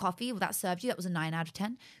you had your coffee, well, that served you. That was a 9 out of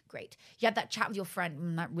 10. Great. You had that chat with your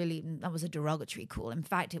friend. That was a derogatory call. In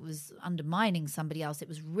fact, it was undermining somebody else. It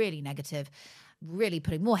was really negative, really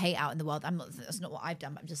putting more hate out in the world. That's not what I've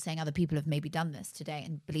done, but I'm just saying other people have maybe done this today.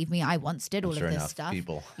 And believe me, I once did all of this stuff.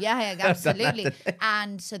 People. Yeah, absolutely.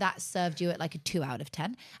 And so that served you at like a 2 out of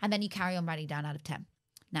 10. And then you carry on writing down out of 10.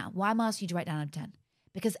 Now, why am I asking you to write down out of 10?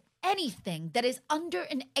 Because anything that is under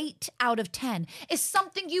an 8 out of 10 is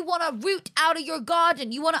something you want to root out of your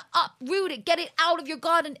garden. You want to uproot it, get it out of your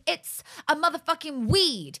garden. It's a motherfucking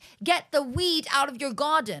weed. Get the weed out of your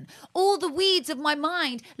garden. All the weeds of my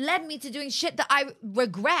mind led me to doing shit that I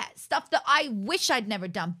regret, stuff that I wish I'd never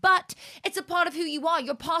done. But it's a part of who you are.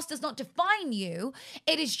 Your past does not define you.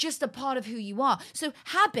 It is just a part of who you are. So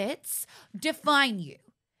habits define you,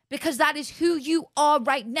 because that is who you are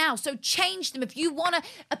right now. So change them. If you want to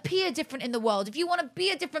appear different in the world, if you want to be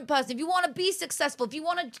a different person, if you want to be successful, if you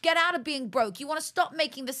want to get out of being broke, you want to stop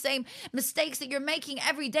making the same mistakes that you're making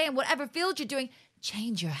every day in whatever field you're doing,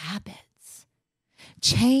 change your habits.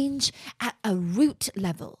 Change at a root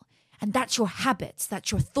level. And that's your habits,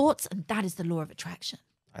 that's your thoughts, and that is the law of attraction.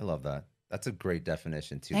 I love that. That's a great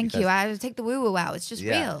definition too. Thank you. I take the woo-woo out. It's just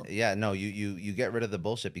real. Yeah, no, you get rid of the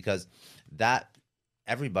bullshit, because that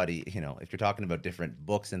everybody, you know, if you're talking about different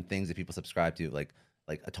books and things that people subscribe to, like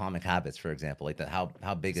Atomic Habits, for example, like that,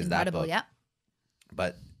 how big is that book? Yeah.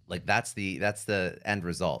 But like that's the end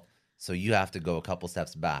result. So you have to go a couple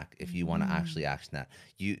steps back if you want to actually action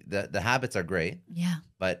that. The habits are great. Yeah.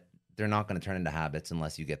 But they're not going to turn into habits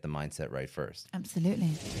unless you get the mindset right first. Absolutely.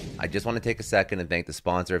 I just want to take a second and thank the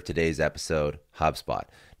sponsor of today's episode, HubSpot.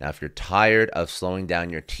 Now, if you're tired of slowing down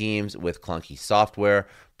your teams with clunky software,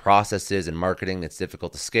 processes, and marketing that's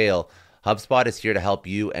difficult to scale, HubSpot is here to help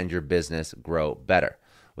you and your business grow better.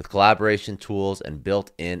 With collaboration tools and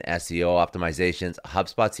built-in SEO optimizations,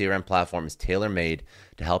 HubSpot's CRM platform is tailor-made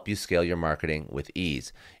to help you scale your marketing with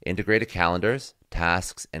ease. Integrated calendars,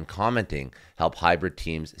 tasks, and commenting help hybrid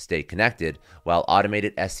teams stay connected, while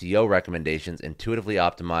automated SEO recommendations intuitively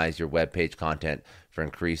optimize your web page content for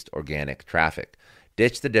increased organic traffic.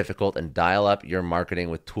 Ditch the difficult and dial up your marketing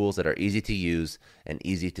with tools that are easy to use and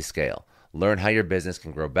easy to scale. Learn how your business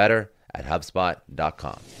can grow better at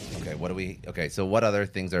HubSpot.com. Okay, so what other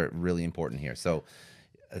things are really important here? So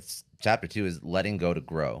chapter 2 is letting go to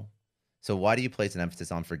grow. So why do you place an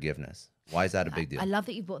emphasis on forgiveness? Why is that a big deal? I love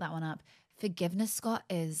that you brought that one up. Forgiveness, Scott,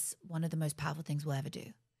 is one of the most powerful things we'll ever do.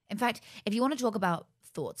 In fact, if you want to talk about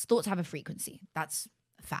thoughts have a frequency. That's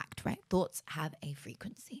a fact, right? Thoughts have a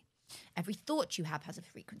frequency. Every thought you have has a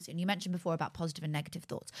frequency. And you mentioned before about positive and negative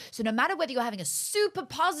thoughts. So no matter whether you're having a super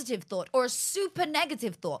positive thought or a super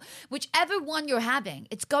negative thought, whichever one you're having,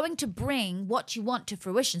 it's going to bring what you want to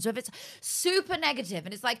fruition. So if it's super negative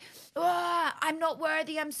and it's like, oh, I'm not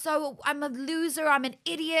worthy, I'm a loser, I'm an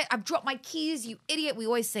idiot, I've dropped my keys, you idiot. We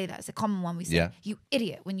always say that. It's a common one we say. You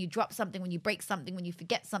idiot. When you drop something, when you break something, when you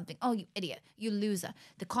forget something, oh, you idiot, you loser.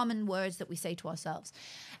 The common words that we say to ourselves.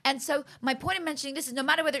 And so my point in mentioning this is no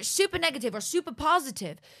matter whether it's super negative or super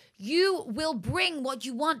positive, you will bring what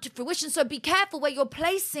you want to fruition. So be careful where you're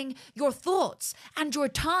placing your thoughts and your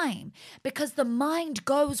time, because the mind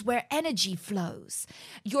goes where energy flows.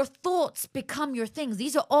 Your thoughts become your things.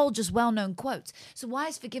 These are all just well-known quotes. So why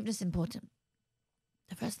is forgiveness important?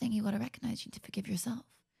 The first thing you got to recognize, you need to forgive yourself.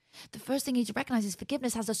 The first thing you need to recognize is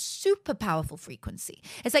forgiveness has a super powerful frequency.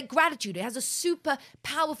 It's like gratitude. It has a super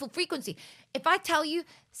powerful frequency. If I tell you,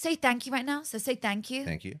 say thank you right now. So say thank you.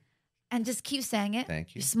 Thank you. And just keep saying it. Thank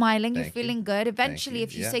you. You're smiling. Thank you're feeling good. Eventually,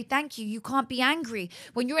 if you say thank you, you can't be angry.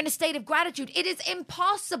 When you're in a state of gratitude, it is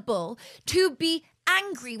impossible to be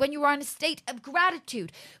angry when you are in a state of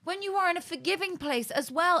gratitude. When you are in a forgiving place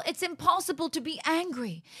as well, it's impossible to be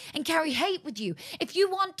angry and carry hate with you. If you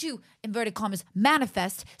want to, inverted commas,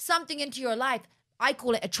 manifest something into your life, I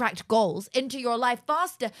call it attract goals, into your life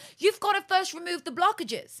faster, you've got to first remove the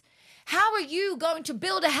blockages. How are you going to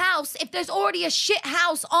build a house if there's already a shit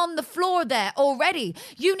house on the floor there already?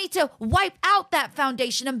 You need to wipe out that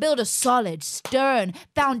foundation and build a solid, stern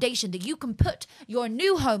foundation that you can put your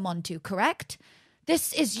new home onto, correct?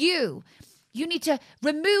 This is you. You need to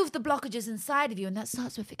remove the blockages inside of you, and that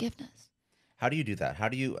starts with forgiveness. How do you do that?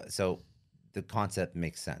 So the concept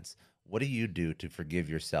makes sense. What do you do to forgive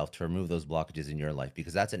yourself, to remove those blockages in your life?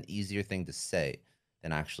 Because that's an easier thing to say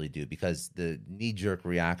than actually do, because the knee-jerk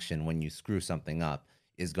reaction when you screw something up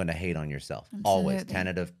is going to hate on yourself. Absolutely. Always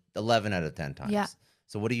 11 out of 10 times. Yeah.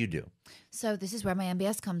 So what do you do? So this is where my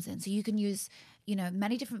MBS comes in. So you can use,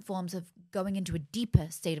 many different forms of going into a deeper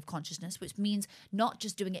state of consciousness, which means not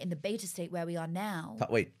just doing it in the beta state where we are now.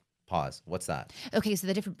 Wait, pause. What's that? Okay, so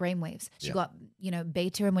they're different brainwaves. So you got,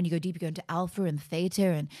 beta, and when you go deep, you go into alpha and theta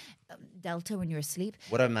and delta when you're asleep.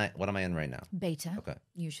 What am I in right now? Beta. Okay.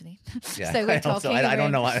 Usually. Yeah. So we're talking. I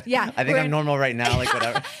don't know. I think I'm normal right now. Like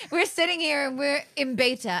whatever. We're sitting here and we're in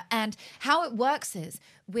beta, and how it works is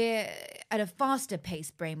we're at a faster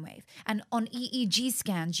paced brainwave, and on EEG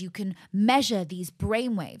scans you can measure these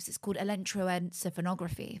brainwaves. It's called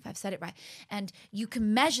electroencephalography, if I've said it right, and you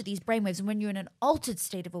can measure these brainwaves. And when you're in an altered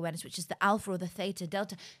state of awareness, which is the alpha or the theta,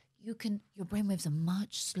 delta, your brainwaves are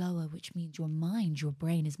much slower, which means your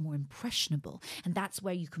brain is more impressionable. And that's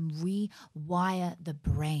where you can rewire the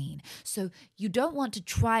brain. So you don't want to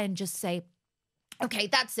try and just say, okay,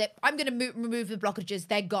 that's it, I'm going to remove the blockages,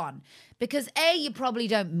 they're gone. Because A, you probably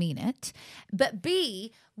don't mean it. But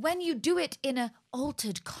B, when you do it in a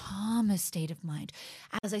altered, calmer state of mind,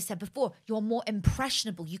 as I said before, you're more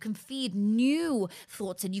impressionable. You can feed new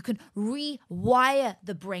thoughts and you can rewire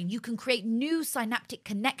the brain. You can create new synaptic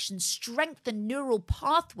connections, strengthen neural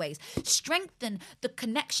pathways, strengthen the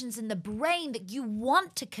connections in the brain that you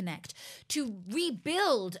want to connect to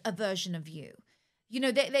rebuild a version of you.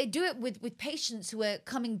 They do it with patients who are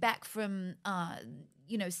coming back from,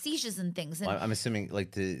 seizures and things. And I'm assuming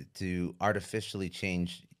like to artificially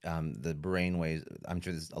change the brain waves. I'm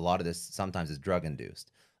sure a lot of this sometimes is drug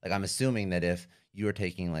induced. Like I'm assuming that if you are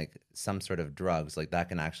taking like some sort of drugs, like that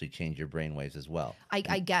can actually change your brain waves as well.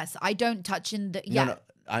 I guess I don't touch in the No,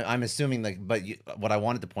 I'm assuming like, but what I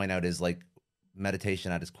wanted to point out is like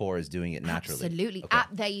meditation at its core is doing it naturally. Absolutely. Okay.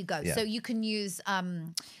 There you go. Yeah. So you can use,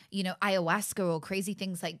 ayahuasca or crazy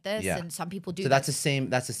things like this. Yeah. And some people do. So that's the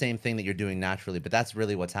same thing that you're doing naturally, but that's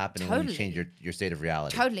really what's happening when you change your state of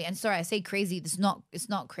reality. Totally. And sorry, I say crazy. It's not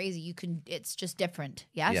crazy. It's just different.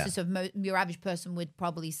 Yeah. So your average person would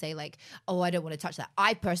probably say like, oh, I don't want to touch that.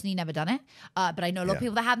 I personally never done it. But I know a lot of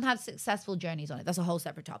people that haven't had successful journeys on it. That's a whole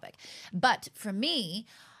separate topic. But for me,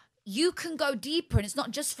 you can go deeper, and it's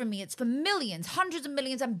not just for me, it's for millions, hundreds of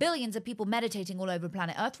millions and billions of people meditating all over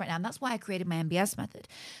planet Earth right now. And that's why I created my MBS method.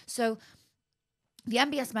 So the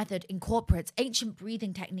MBS method incorporates ancient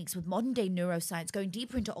breathing techniques with modern day neuroscience, going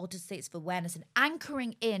deeper into altered states of awareness and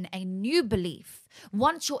anchoring in a new belief.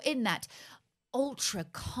 Once you're in that ultra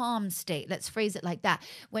calm state, let's phrase it like that,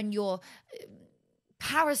 when you're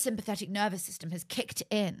parasympathetic nervous system has kicked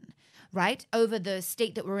in, right, over the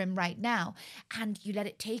state that we're in right now, and you let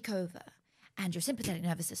it take over, and your sympathetic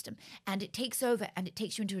nervous system, and it takes over and it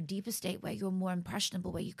takes you into a deeper state where you're more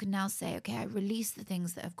impressionable, where you can now say, okay, I release the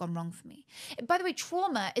things that have gone wrong for me. And by the way,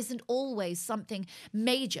 trauma isn't always something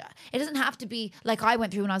major. It doesn't have to be like I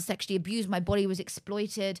went through when I was sexually abused, my body was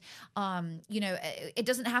exploited. It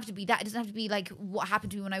doesn't have to be that. It doesn't have to be like what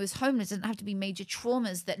happened to me when I was homeless. It doesn't have to be major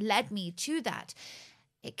traumas that led me to that.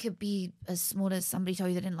 It could be as small as somebody told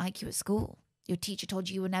you they didn't like you at school. Your teacher told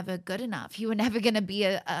you were never good enough. You were never going to be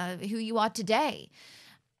who you are today.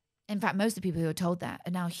 In fact, most of the people who are told that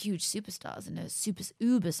are now huge superstars and are super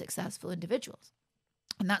uber successful individuals.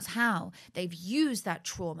 And that's how they've used that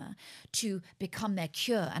trauma to become their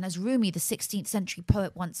cure. And as Rumi, the 16th century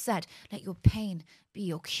poet, once said, let your pain be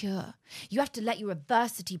your cure. You have to let your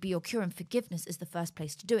adversity be your cure, and forgiveness is the first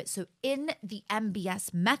place to do it. So in the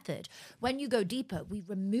MBS method, when you go deeper, we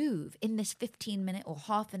remove in this 15-minute or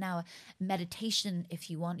half an hour meditation, if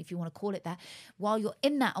you want to call it that, while you're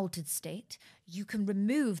in that altered state, you can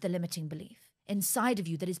remove the limiting belief inside of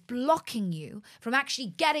you that is blocking you from actually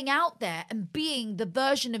getting out there and being the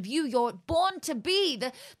version of you you're born to be,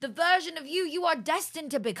 the version of you are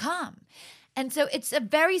destined to become. And so it's a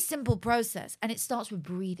very simple process, and it starts with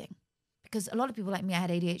breathing. Because a lot of people like me, I had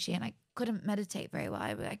ADHD and I couldn't meditate very well.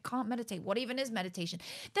 I can't meditate. What even is meditation?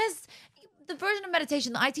 There's the version of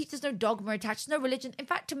meditation that I teach, there's no dogma attached, no religion. In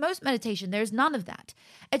fact, to most meditation, there's none of that.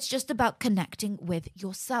 It's just about connecting with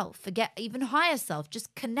yourself. Forget even higher self,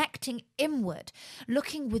 just connecting inward,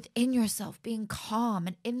 looking within yourself, being calm,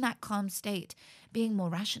 and in that calm state, being more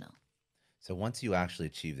rational. So once you actually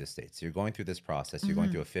achieve this state, so you're going through this process, you're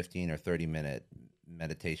going through a 15 or 30-minute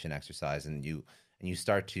meditation exercise, and you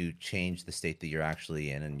start to change the state that you're actually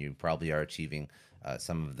in, and you probably are achieving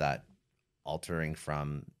some of that altering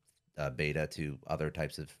from beta to other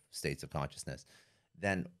types of states of consciousness.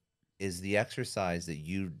 Then is the exercise that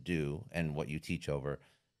you do and what you teach over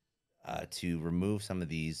to remove some of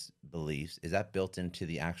these beliefs, is that built into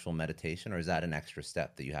the actual meditation, or is that an extra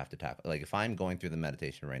step that you have to tackle? Like if I'm going through the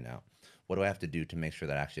meditation right now, what do I have to do to make sure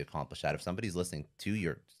that I actually accomplish that? If somebody's listening to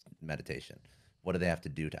your meditation, what do they have to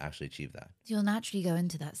do to actually achieve that? You'll naturally go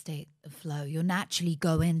into that state of flow. You'll naturally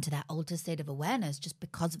go into that altered state of awareness just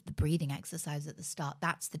because of the breathing exercise at the start.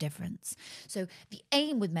 That's the difference. So the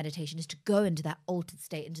aim with meditation is to go into that altered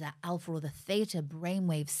state, into that alpha or the theta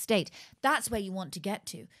brainwave state. That's where you want to get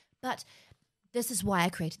to. But this is why I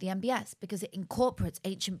created the MBS, because it incorporates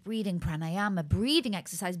ancient breathing, pranayama, breathing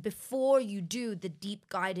exercise before you do the deep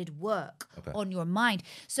guided work on your mind.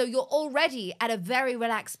 So you're already at a very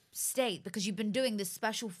relaxed state because you've been doing this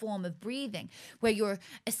special form of breathing where you're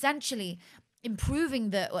essentially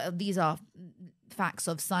improving these are facts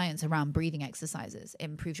of science around breathing exercises. It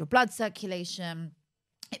improves your blood circulation.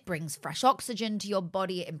 It brings fresh oxygen to your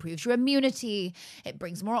body. It improves your immunity. It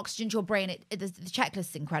brings more oxygen to your brain. The checklist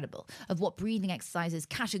is incredible of what breathing exercises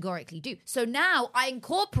categorically do. So now I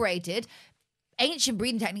incorporated ancient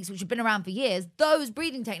breathing techniques, which have been around for years, those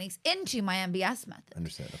breathing techniques into my MBS method.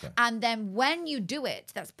 Understand, okay. And then when you do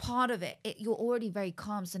it, that's part of it. You're already very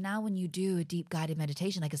calm. So now when you do a deep guided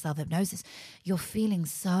meditation, like a self-hypnosis, you're feeling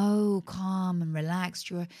so calm and relaxed.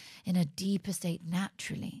 You're in a deeper state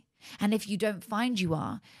naturally. And if you don't find you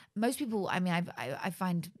are, most people, I mean, I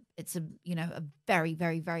find it's a very,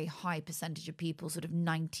 very, very high percentage of people, sort of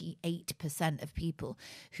 98% of people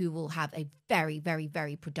who will have a very, very,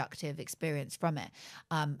 very productive experience from it.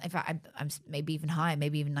 In fact, I'm maybe even higher,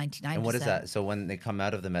 maybe even 99%. And what is that? So when they come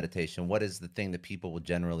out of the meditation, what is the thing that people will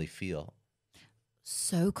generally feel?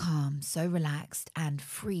 So calm, so relaxed, and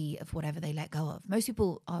free of whatever they let go of. Most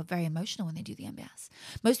people are very emotional when they do the MBS.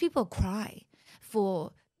 Most people cry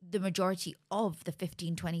for the majority of the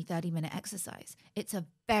 15, 20, 30-minute exercise. It's a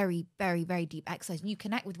very, very, very deep exercise. And you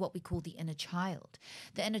connect with what we call the inner child.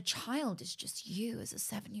 The inner child is just you as a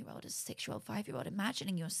 7-year-old, as a 6-year-old, 5-year-old,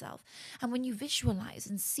 imagining yourself. And when you visualize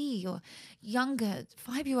and see your younger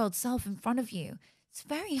 5-year-old self in front of you, it's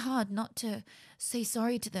very hard not to say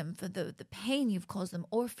sorry to them for the pain you've caused them,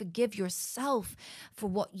 or forgive yourself for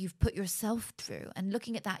what you've put yourself through. And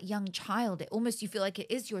looking at that young child, you feel like it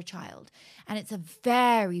is your child. And it's a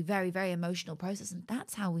very, very, very emotional process. And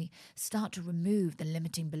that's how we start to remove the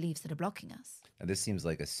limiting beliefs that are blocking us. And this seems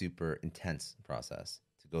like a super intense process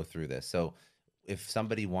to go through this. So if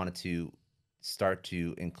somebody wanted to start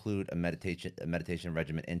to include a meditation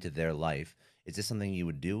regimen into their life, is this something you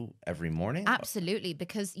would do every morning? Absolutely,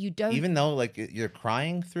 because you don't... Even though like you're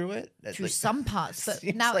crying through it? Through some parts, but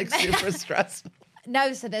seems now... like super stressful.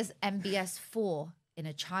 No, so there's MBS 4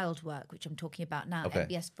 inner child work, which I'm talking about now. Okay.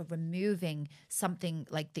 MBS for removing something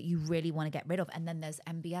like that you really want to get rid of. And then there's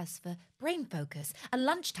MBS for brain focus, a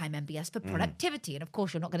lunchtime MBS for productivity. And of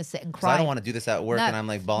course, you're not going to sit and cry. I don't want to do this at work and I'm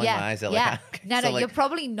like bawling my eyes out. Yeah. Like, No, so you're like,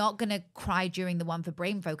 probably not going to cry during the one for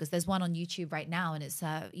brain focus. There's one on YouTube right now, and it's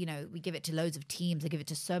we give it to loads of teams. I give it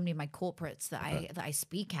to so many of my corporates that I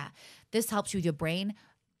speak at. This helps you with your brain,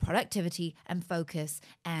 productivity and focus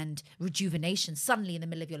and rejuvenation suddenly in the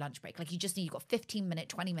middle of your lunch break. Like you've got 15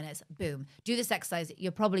 minutes, 20 minutes, boom. Do this exercise.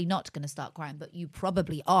 You're probably not going to start crying, but you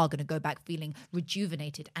probably are going to go back feeling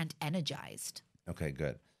rejuvenated and energized. okay,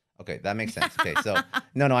 good. Okay, that makes sense. Okay, so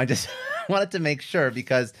no, I just wanted to make sure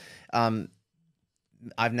because I've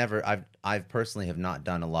personally have not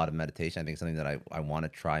done a lot of meditation. I think it's something that I want to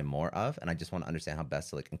try more of, and I just want to understand how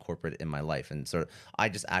best to like incorporate it in my life. And sort of, I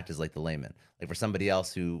just act as like the layman. Like for somebody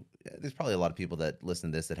else who, there's probably a lot of people that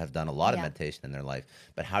listen to this that have done a lot of meditation in their life.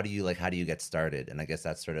 But how do you get started? And I guess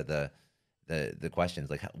that's sort of the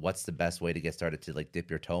questions. Like, what's the best way to get started to like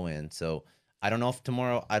dip your toe in? So I don't know if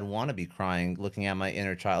tomorrow I'd want to be crying looking at my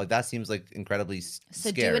inner child. Like that seems like incredibly so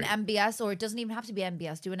scary. Do an MBS, or it doesn't even have to be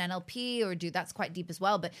MBS. Do an NLP, or that's quite deep as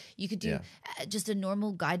well. But you could do just a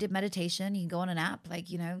normal guided meditation. You can go on an app, like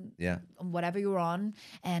whatever you're on,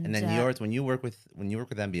 and then yours when you work with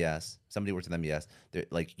MBS, somebody works with MBS.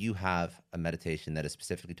 Like you have a meditation that is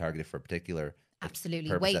specifically targeted for a particular.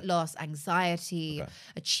 Absolutely. Weight loss, anxiety,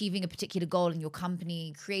 achieving a particular goal in your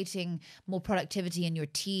company, creating more productivity in your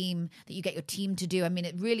team that you get your team to do. I mean,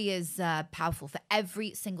 it really is powerful for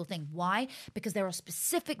every single thing. Why? Because there are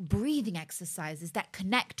specific breathing exercises that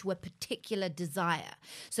connect to a particular desire.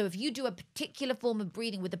 So if you do a particular form of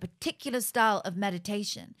breathing with a particular style of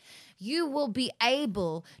meditation, you will be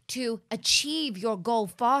able to achieve your goal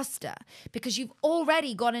faster because you've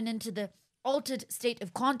already gotten into the altered state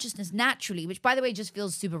of consciousness naturally, which by the way just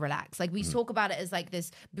feels super relaxed. Like we talk about it as like this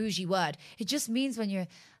bougie word. It just means when you're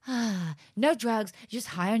no drugs, you're just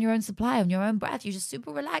high on your own supply, on your own breath. You're just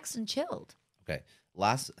super relaxed and chilled. Okay.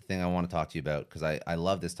 Last thing I want to talk to you about, because I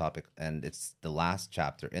love this topic and it's the last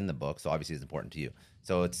chapter in the book, so obviously it's important to you.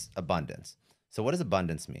 So it's abundance. So what does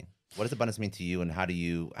abundance mean? What does abundance mean to you, and how do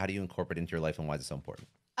you incorporate it into your life, and why is it so important?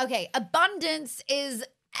 Okay, abundance is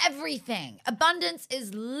everything. Abundance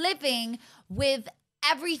is living with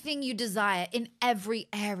everything you desire in every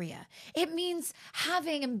area. It means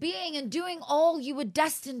having and being and doing all you were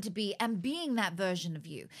destined to be and being that version of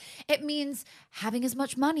you. It means having as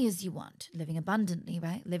much money as you want, living abundantly,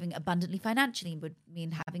 right? Living abundantly financially would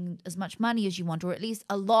mean having as much money as you want, or at least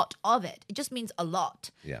a lot of it. It just means a lot,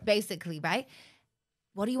 basically, right?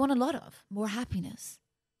 What do you want a lot of? More happiness,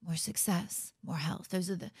 more success, more health. Those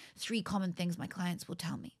are the three common things my clients will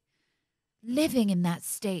tell me. Living in that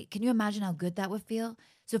state, can you imagine how good that would feel?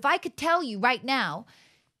 So if I could tell you right now,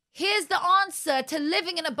 here's the answer to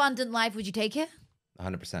living an abundant life, would you take it?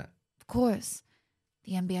 100%. Of course.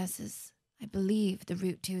 The MBS is, I believe, the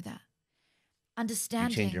route to that. Understanding.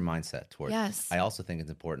 You change your mindset towards. Yes. I also think it's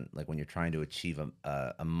important, like when you're trying to achieve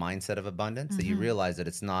a mindset of abundance, that you realize that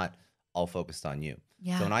it's not all focused on you.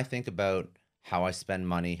 Yeah. So when I think about how I spend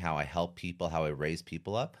money, how I help people, how I raise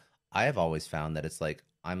people up, I have always found that it's like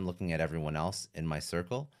I'm looking at everyone else in my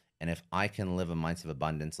circle, and if I can live a mindset of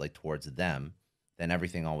abundance like towards them, then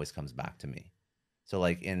everything always comes back to me. So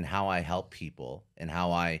like in how I help people and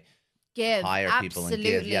how I hire people and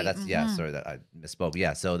give. Yeah, that's sorry that I misspoke.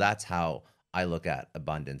 Yeah, so that's how I look at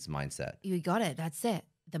abundance mindset. You got it. That's it.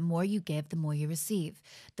 The more you give, the more you receive.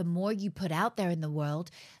 The more you put out there in the world.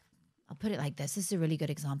 I'll put it like this. This is a really good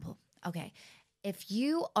example. Okay. If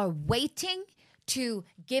you are waiting to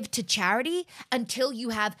give to charity until you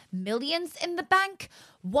have millions in the bank,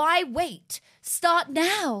 why wait? Start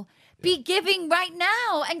now. Be giving right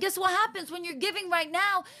now. And guess what happens when you're giving right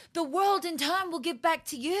now? The world in turn will give back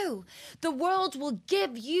to you. The world will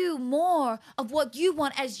give you more of what you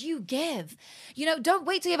want as you give. You know, don't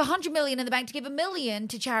wait till you have 100 million in the bank to give $1 million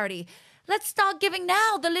to charity. Let's start giving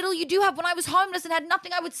now. The little you do have. When I was homeless and had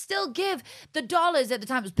nothing, I would still give the dollars. At the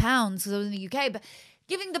time it was pounds because I was in the UK, but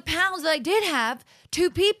giving the pounds that I did have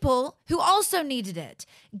to people who also needed it.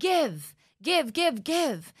 Give.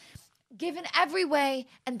 Give in every way,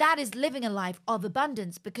 and that is living a life of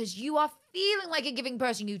abundance because you are feeling like a giving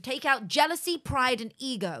person. You take out jealousy, pride, and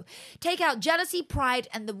ego. Take out jealousy, pride,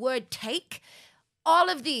 and the word take. All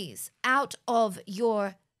of these out of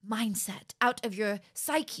your mindset, out of your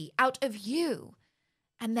psyche, out of you.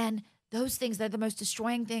 And then those things, they're the most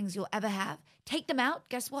destroying things you'll ever have. Take them out.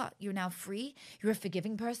 Guess what? You're now free. You're a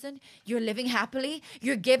forgiving person. You're living happily.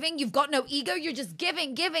 You're giving. You've got no ego. You're just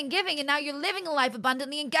giving. And now you're living a life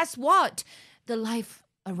abundantly. And guess what? The life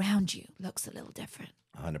around you looks a little different.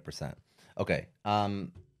 100%. Okay.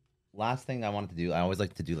 Last thing I wanted to do, I always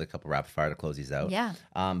like to do like a couple rapid fire to close these out. Yeah.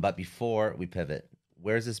 But before we pivot,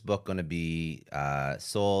 where's this book going to be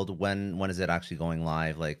sold? When is it actually going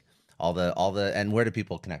live? Like all the and where do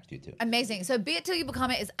people connect you to? Amazing. So Be It Till You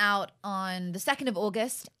Become It is out on the 2nd of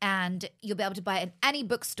August, and you'll be able to buy it in any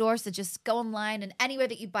bookstore. So just go online, and anywhere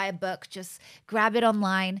that you buy a book, just grab it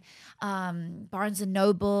online. Barnes and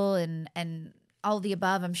Noble and all the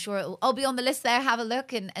above. I'm sure it'll all be on the list there. Have a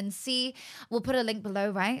look and see. We'll put a link below,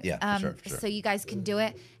 right? Yeah, for sure. So you guys can do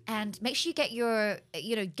it. And make sure you get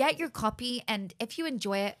get your copy. And if you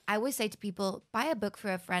enjoy it, I always say to people, buy a book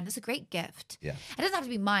for a friend. It's a great gift. Yeah. It doesn't have to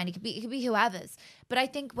be mine. It could be whoever's. But I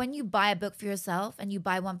think when you buy a book for yourself and you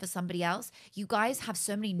buy one for somebody else, you guys have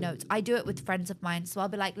so many notes. I do it with friends of mine. So I'll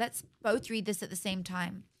be like, let's both read this at the same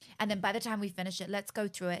time. And then by the time we finish it, let's go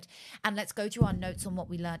through it and let's go through our notes on what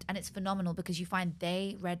we learned. And it's phenomenal because you find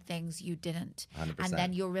they read things you didn't. 100%. And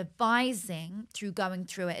then you're revising through going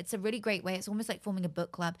through it. It's a really great way. It's almost like forming a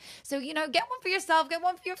book club. So, get one for yourself, get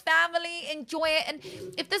one for your family, enjoy it. And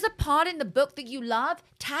if there's a part in the book that you love,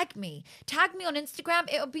 tag me. Tag me on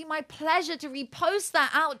Instagram. It'll be my pleasure to repost that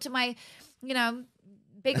out to my,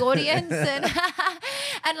 big audience and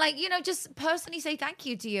just personally say thank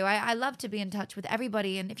you to you. I love to be in touch with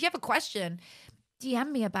everybody. And if you have a question,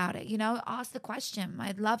 DM me about it, ask the question.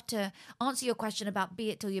 I'd love to answer your question about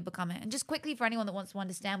Be It Till You Become It. And just quickly for anyone that wants to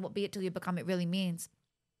understand what Be It Till You Become It really means.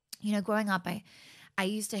 Growing up, I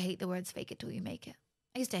used to hate the words fake it till you make it.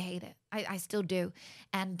 I used to hate it. I still do.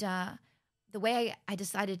 And the way I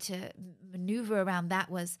decided to maneuver around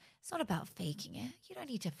that was, it's not about faking it. You don't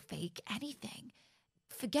need to fake anything.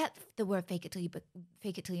 Forget the word fake it till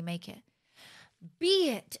you make it. Be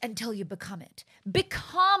it until you become it.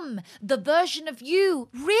 Become the version of you,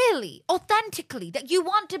 really, authentically, that you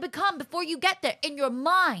want to become before you get there, in your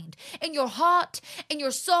mind, in your heart, in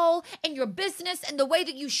your soul, in your business, and the way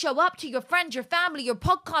that you show up to your friends, your family, your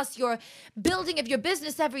podcast, your building of your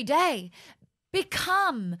business every day.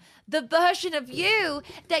 Become the version of you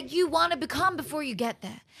that you want to become before you get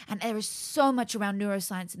there. And there is so much around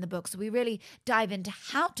neuroscience in the book. So we really dive into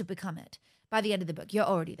how to become it by the end of the book. You're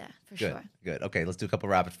already there, for sure. Good. Okay, let's do a couple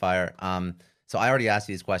rapid fire. So I already asked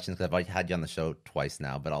you these questions because I've had you on the show twice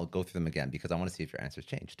now, but I'll go through them again because I want to see if your answers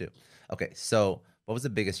change too. Okay, so what was the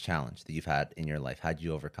biggest challenge that you've had in your life? How did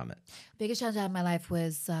you overcome it? Biggest challenge I had in my life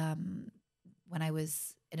was when I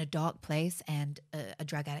was in a dark place and a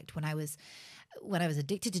drug addict. When I was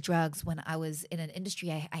addicted to drugs, when I was in an industry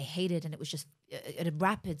I hated, and it was just in a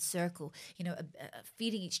rapid circle,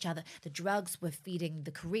 feeding each other. The drugs were feeding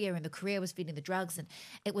the career, and the career was feeding the drugs, and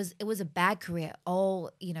it was a bad career,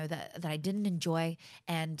 all that I didn't enjoy,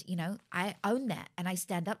 and I own that and I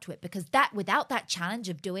stand up to it, because without that challenge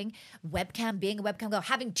of doing webcam, being a webcam girl,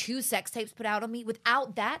 having 2 sex tapes put out on me,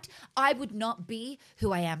 without that, I would not be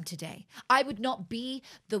who I am today. I would not be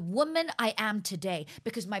the woman I am today,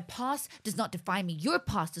 because my past does not define me. Your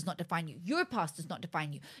past does not define you. Your past does not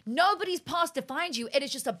define you. Nobody's past defines you. It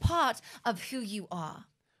is just a part of who you are.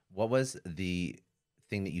 What was the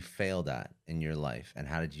thing that you failed at in your life, and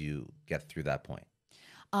how did you get through that point?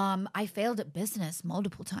 I failed at business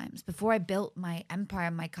multiple times. Before I built my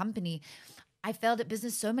empire, my company, I failed at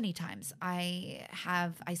business so many times. I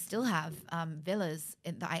still have villas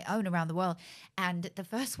that I own around the world. And the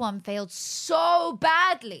first one failed so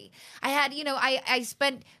badly. I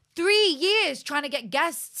spent 3 years trying to get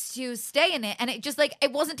guests to stay in it, and it just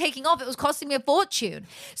it wasn't taking off. It was costing me a fortune.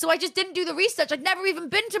 So I just didn't do the research. I'd never even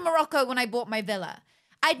been to Morocco when I bought my villa.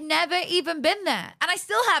 I'd never even been there, and I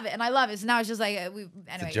still have it, and I love it. So now it's just anyway.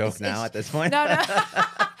 It's a joke now at this point. No.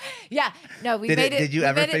 Yeah, no. We made it. Did you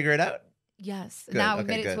ever figure it out? Yes. Good. Now we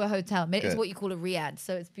Okay, made it to a hotel. It's what you call a riad,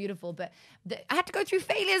 so it's beautiful. But I had to go through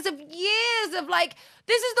failures of years of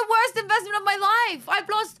this is the worst investment of my life. I've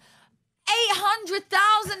lost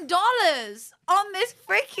 $800,000 on this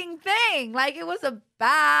freaking thing. It was a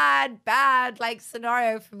bad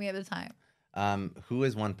scenario for me at the time. Who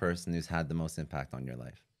is one person who's had the most impact on your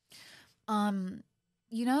life?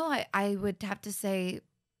 I would have to say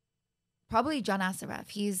probably John Asaraf.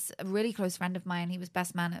 He's a really close friend of mine. He was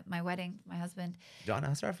best man at my wedding, my husband. John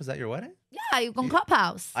Asaraf was at your wedding? Yeah, you on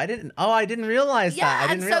Clubhouse. I didn't realize that.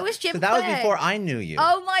 Yeah, and so was Jim that was Quick. before I knew you.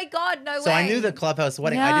 Oh my God, no way. So I knew the Clubhouse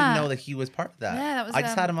wedding. Yeah. I didn't know that he was part of that. Yeah, that was I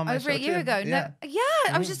just had him on my over show a year too. ago. Yeah.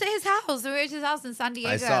 I was just at his house. We were at his house in San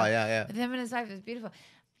Diego. I saw, yeah. With him and his wife. It was beautiful.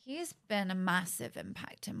 He's been a massive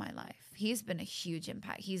impact in my life. He's been a huge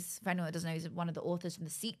impact. For anyone that doesn't know, he's one of the authors from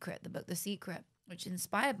the book The Secret, which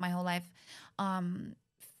inspired my whole life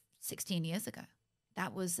 16 years ago.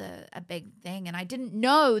 that was a big thing. And I didn't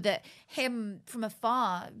know that him from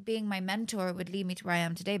afar being my mentor would lead me to where I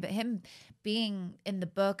am today, but him being in the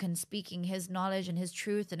book and speaking his knowledge and his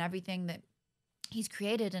truth and everything that he's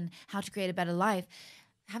created and how to create a better life.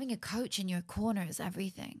 Having a coach in your corner is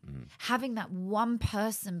everything. Having that one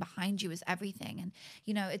person behind you is everything. And,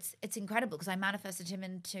 you know, it's incredible because I manifested him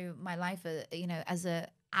into my life, you know, as a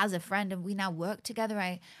friend, and we now work together.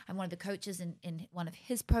 I'm one of the coaches in one of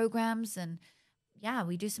his programs, and yeah,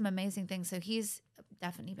 we do some amazing things. So he's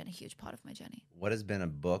definitely been a huge part of my journey. What has been a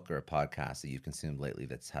book or a podcast that you've consumed lately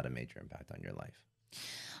that's had a major impact on your life?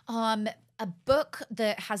 A book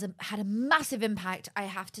that has had a massive impact, I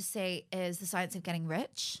have to say, is The Science of Getting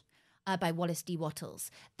Rich by Wallace D. Wattles.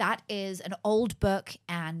 That is an old book,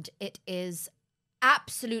 and it is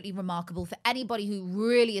absolutely remarkable for anybody who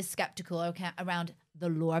really is skeptical around the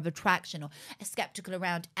law of attraction, or is skeptical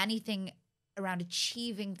around anything around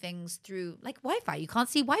achieving things through like Wi-Fi. You can't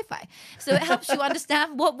see Wi-Fi. So it helps you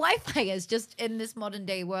understand what Wi-Fi is just in this modern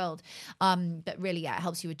day world. But really, yeah, it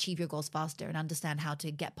helps you achieve your goals faster and understand how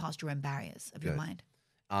to get past your own barriers of your mind.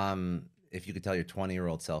 If you could tell your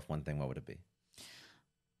 20-year-old self one thing, what would it be?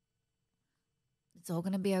 It's all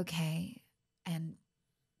going to be okay. And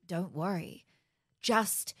don't worry.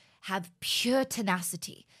 Just have pure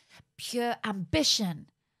tenacity, pure ambition,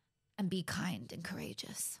 and be kind and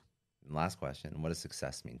courageous. Last question. What does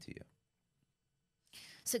success mean to you?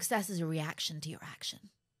 Success is a reaction to your action.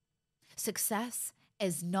 Success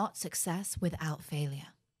is not success without failure.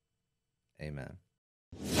 Amen.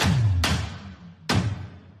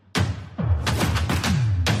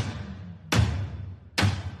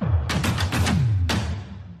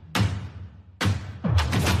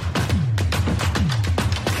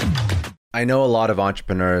 I know a lot of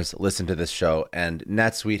entrepreneurs listen to this show, and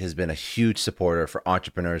NetSuite has been a huge supporter for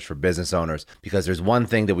entrepreneurs, for business owners, because there's one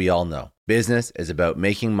thing that we all know. Business is about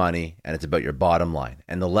making money, and it's about your bottom line.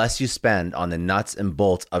 And the less you spend on the nuts and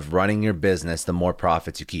bolts of running your business, the more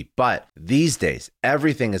profits you keep. But these days,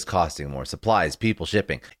 everything is costing more. Supplies, people,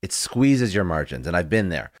 shipping. It squeezes your margins, and I've been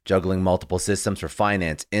there, juggling multiple systems for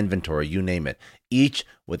finance, inventory, you name it, each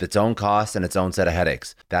with its own costs and its own set of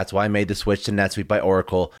headaches. That's why I made the switch to NetSuite by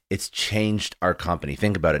Oracle. It's changed our company.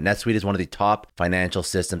 Think about it. NetSuite is one of the top financial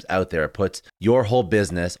systems out there. It puts your whole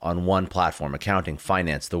business on one platform, accounting,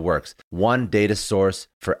 finance, the works. One data source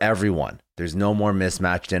for everyone. There's no more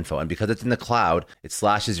mismatched info. And because it's in the cloud, it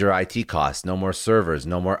slashes your IT costs. No more servers,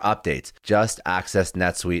 no more updates. Just access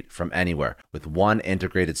NetSuite from anywhere. With one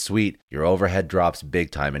integrated suite, your overhead drops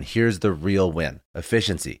big time. And here's the real win.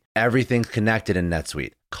 Efficiency. Everything's connected in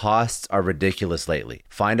NetSuite. Costs are ridiculous lately.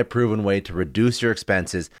 Find a proven way to reduce your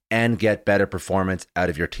expenses and get better performance out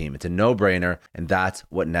of your team. It's a no-brainer, and that's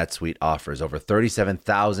what NetSuite offers. Over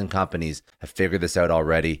 37,000 companies have figured this out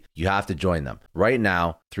already. You have to join them. Right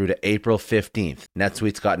now, through to April 15th,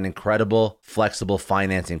 NetSuite's got an incredible, flexible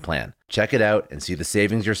financing plan. Check it out and see the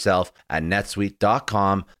savings yourself at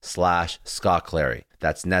netsuite.com/Scott Clary.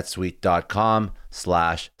 That's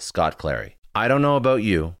netsuite.com/Scott Clary. I don't know about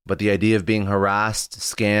you, but the idea of being harassed,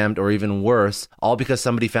 scammed, or even worse, all because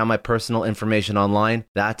somebody found my personal information online,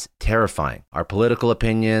 that's terrifying. Our political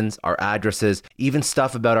opinions, our addresses, even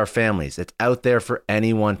stuff about our families, it's out there for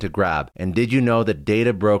anyone to grab. And did you know that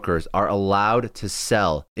data brokers are allowed to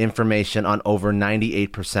sell information on over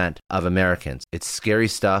 98% of Americans? It's scary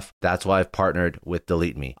stuff. That's why I've partnered with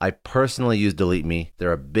Delete Me. I personally use Delete Me.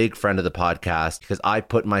 They're a big friend of the podcast because I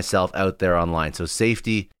put myself out there online. So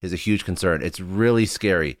safety is a huge concern. It's really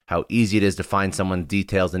scary how easy it is to find someone's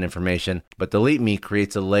details and information, but Delete Me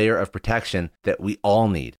creates a layer of protection that we all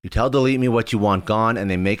need. You tell Delete Me what you want gone, and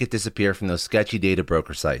they make it disappear from those sketchy data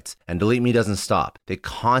broker sites. And Delete Me doesn't stop. They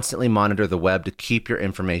constantly monitor the web to keep your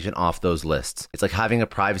information off those lists. It's like having a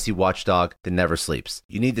privacy watchdog that never sleeps.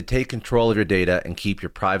 You need to take control of your data and keep your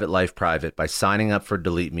private life private by signing up for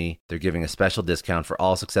Delete Me. They're giving a special discount for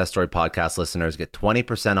all Success Story podcast listeners. Get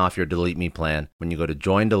 20% off your Delete Me plan when you go to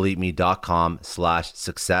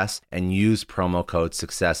joindeleteme.com/success and use promo code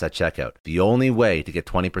success at checkout. The only way to get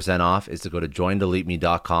 20% off is to go to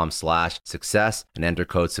joindeleteme.com/success and enter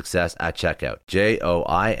code success at checkout.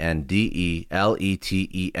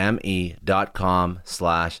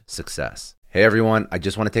 joindeleteme.com/success. Hey everyone, I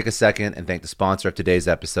just want to take a second and thank the sponsor of today's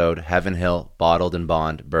episode, Heaven Hill Bottled and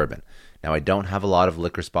Bond Bourbon. Now, I don't have a lot of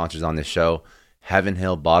liquor sponsors on this show. Heaven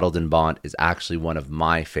Hill Bottled and Bond is actually one of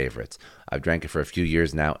my favorites. I've drank it for a few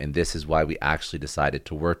years now, and this is why we actually decided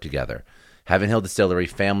to work together. Heaven Hill Distillery,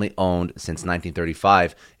 family owned since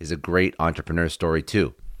 1935, is a great entrepreneur story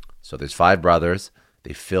too. So there's 5 brothers.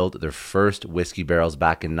 They filled their first whiskey barrels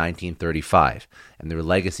back in 1935, and their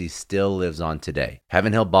legacy still lives on today.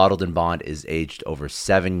 Heaven Hill Bottled in Bond is aged over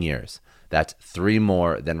 7 years. That's 3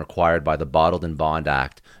 more than required by the Bottled in Bond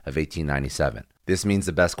Act of 1897. This means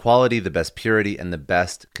the best quality, the best purity, and the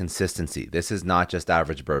best consistency. This is not just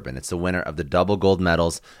average bourbon. It's the winner of the double gold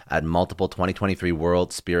medals at multiple 2023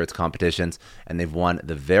 World Spirits competitions, and they've won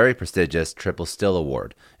the very prestigious Triple Still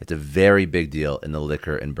Award. It's a very big deal in the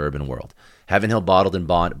liquor and bourbon world. Heaven Hill Bottled in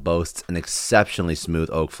Bond boasts an exceptionally smooth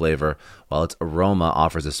oak flavor, while its aroma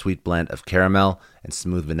offers a sweet blend of caramel and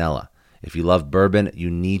smooth vanilla. If you love bourbon, you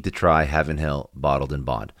need to try Heaven Hill Bottled in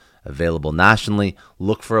Bond. Available nationally,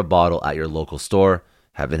 look for a bottle at your local store.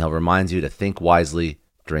 Heaven Hill reminds you to think wisely,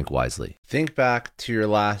 drink wisely. Think back to your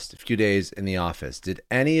last few days in the office. Did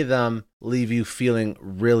any of them leave you feeling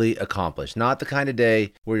really accomplished? Not the kind of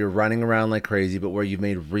day where you're running around like crazy, but where you've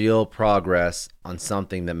made real progress on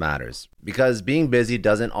something that matters. Because being busy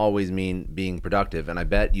doesn't always mean being productive, and I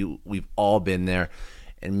bet we've all been there.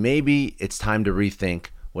 And maybe it's time to rethink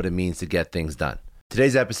what it means to get things done.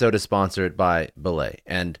 Today's episode is sponsored by Belay,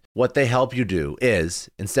 and what they help you do is,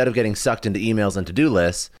 instead of getting sucked into emails and to-do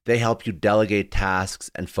lists, they help you delegate tasks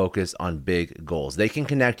and focus on big goals. They can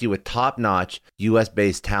connect you with top-notch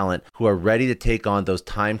US-based talent who are ready to take on those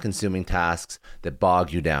time-consuming tasks that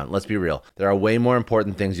bog you down. Let's be real. There are way more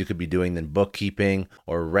important things you could be doing than bookkeeping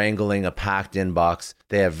or wrangling a packed inbox.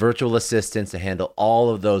 They have virtual assistants to handle all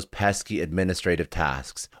of those pesky administrative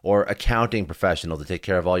tasks, or accounting professionals to take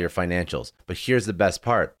care of all your financials. But here's the best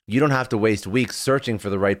part. You don't have to waste weeks searching for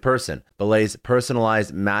the right person. Belay's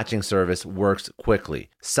personalized matching service works quickly,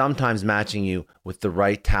 sometimes matching you with the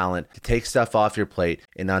right talent to take stuff off your plate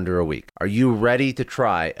in under a week. Are you ready to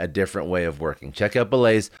try a different way of working? Check out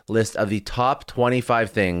Belay's list of the top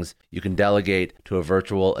 25 things you can delegate to a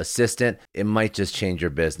virtual assistant. It might just change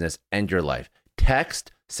your business and your life.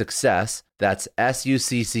 Text SUCCESS, that's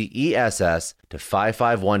SUCCESS, to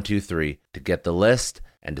 55123 to get the list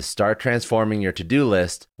and to start transforming your to-do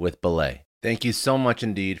list with Belay. Thank you so much,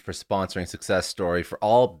 Indeed, for sponsoring Success Story. For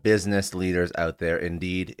all business leaders out there,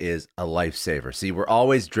 Indeed is a lifesaver. See, we're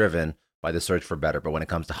always driven by the search for better, but when it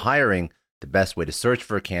comes to hiring, the best way to search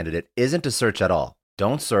for a candidate isn't to search at all.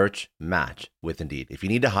 Don't search, match with Indeed. If you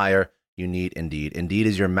need to hire, you need Indeed. Indeed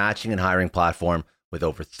is your matching and hiring platform with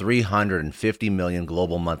over 350 million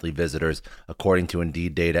global monthly visitors, according to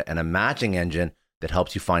Indeed data, and a matching engine that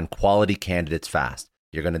helps you find quality candidates fast.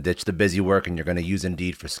 You're going to ditch the busy work and you're going to use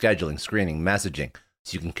Indeed for scheduling, screening, messaging,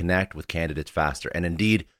 so you can connect with candidates faster. And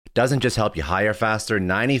Indeed doesn't just help you hire faster.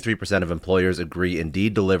 93% of employers agree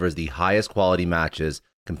Indeed delivers the highest quality matches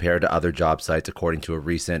compared to other job sites, according to a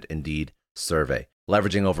recent Indeed survey.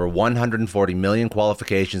 Leveraging over 140 million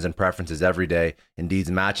qualifications and preferences every day,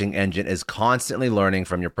 Indeed's matching engine is constantly learning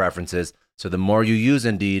from your preferences, so the more you use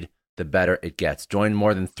Indeed, the better it gets. Join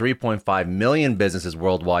more than 3.5 million businesses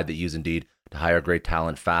worldwide that use Indeed to hire great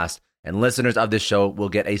talent fast. And listeners of this show will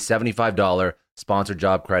get a $75 sponsored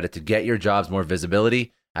job credit to get your jobs more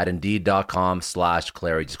visibility at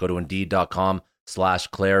Indeed.com/Clary. Just go to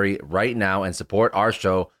Indeed.com/Clary right now and support our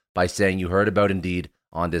show by saying you heard about Indeed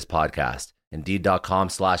on this podcast.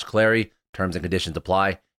 Indeed.com/Clary. Terms and conditions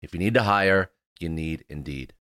apply. If you need to hire, you need Indeed.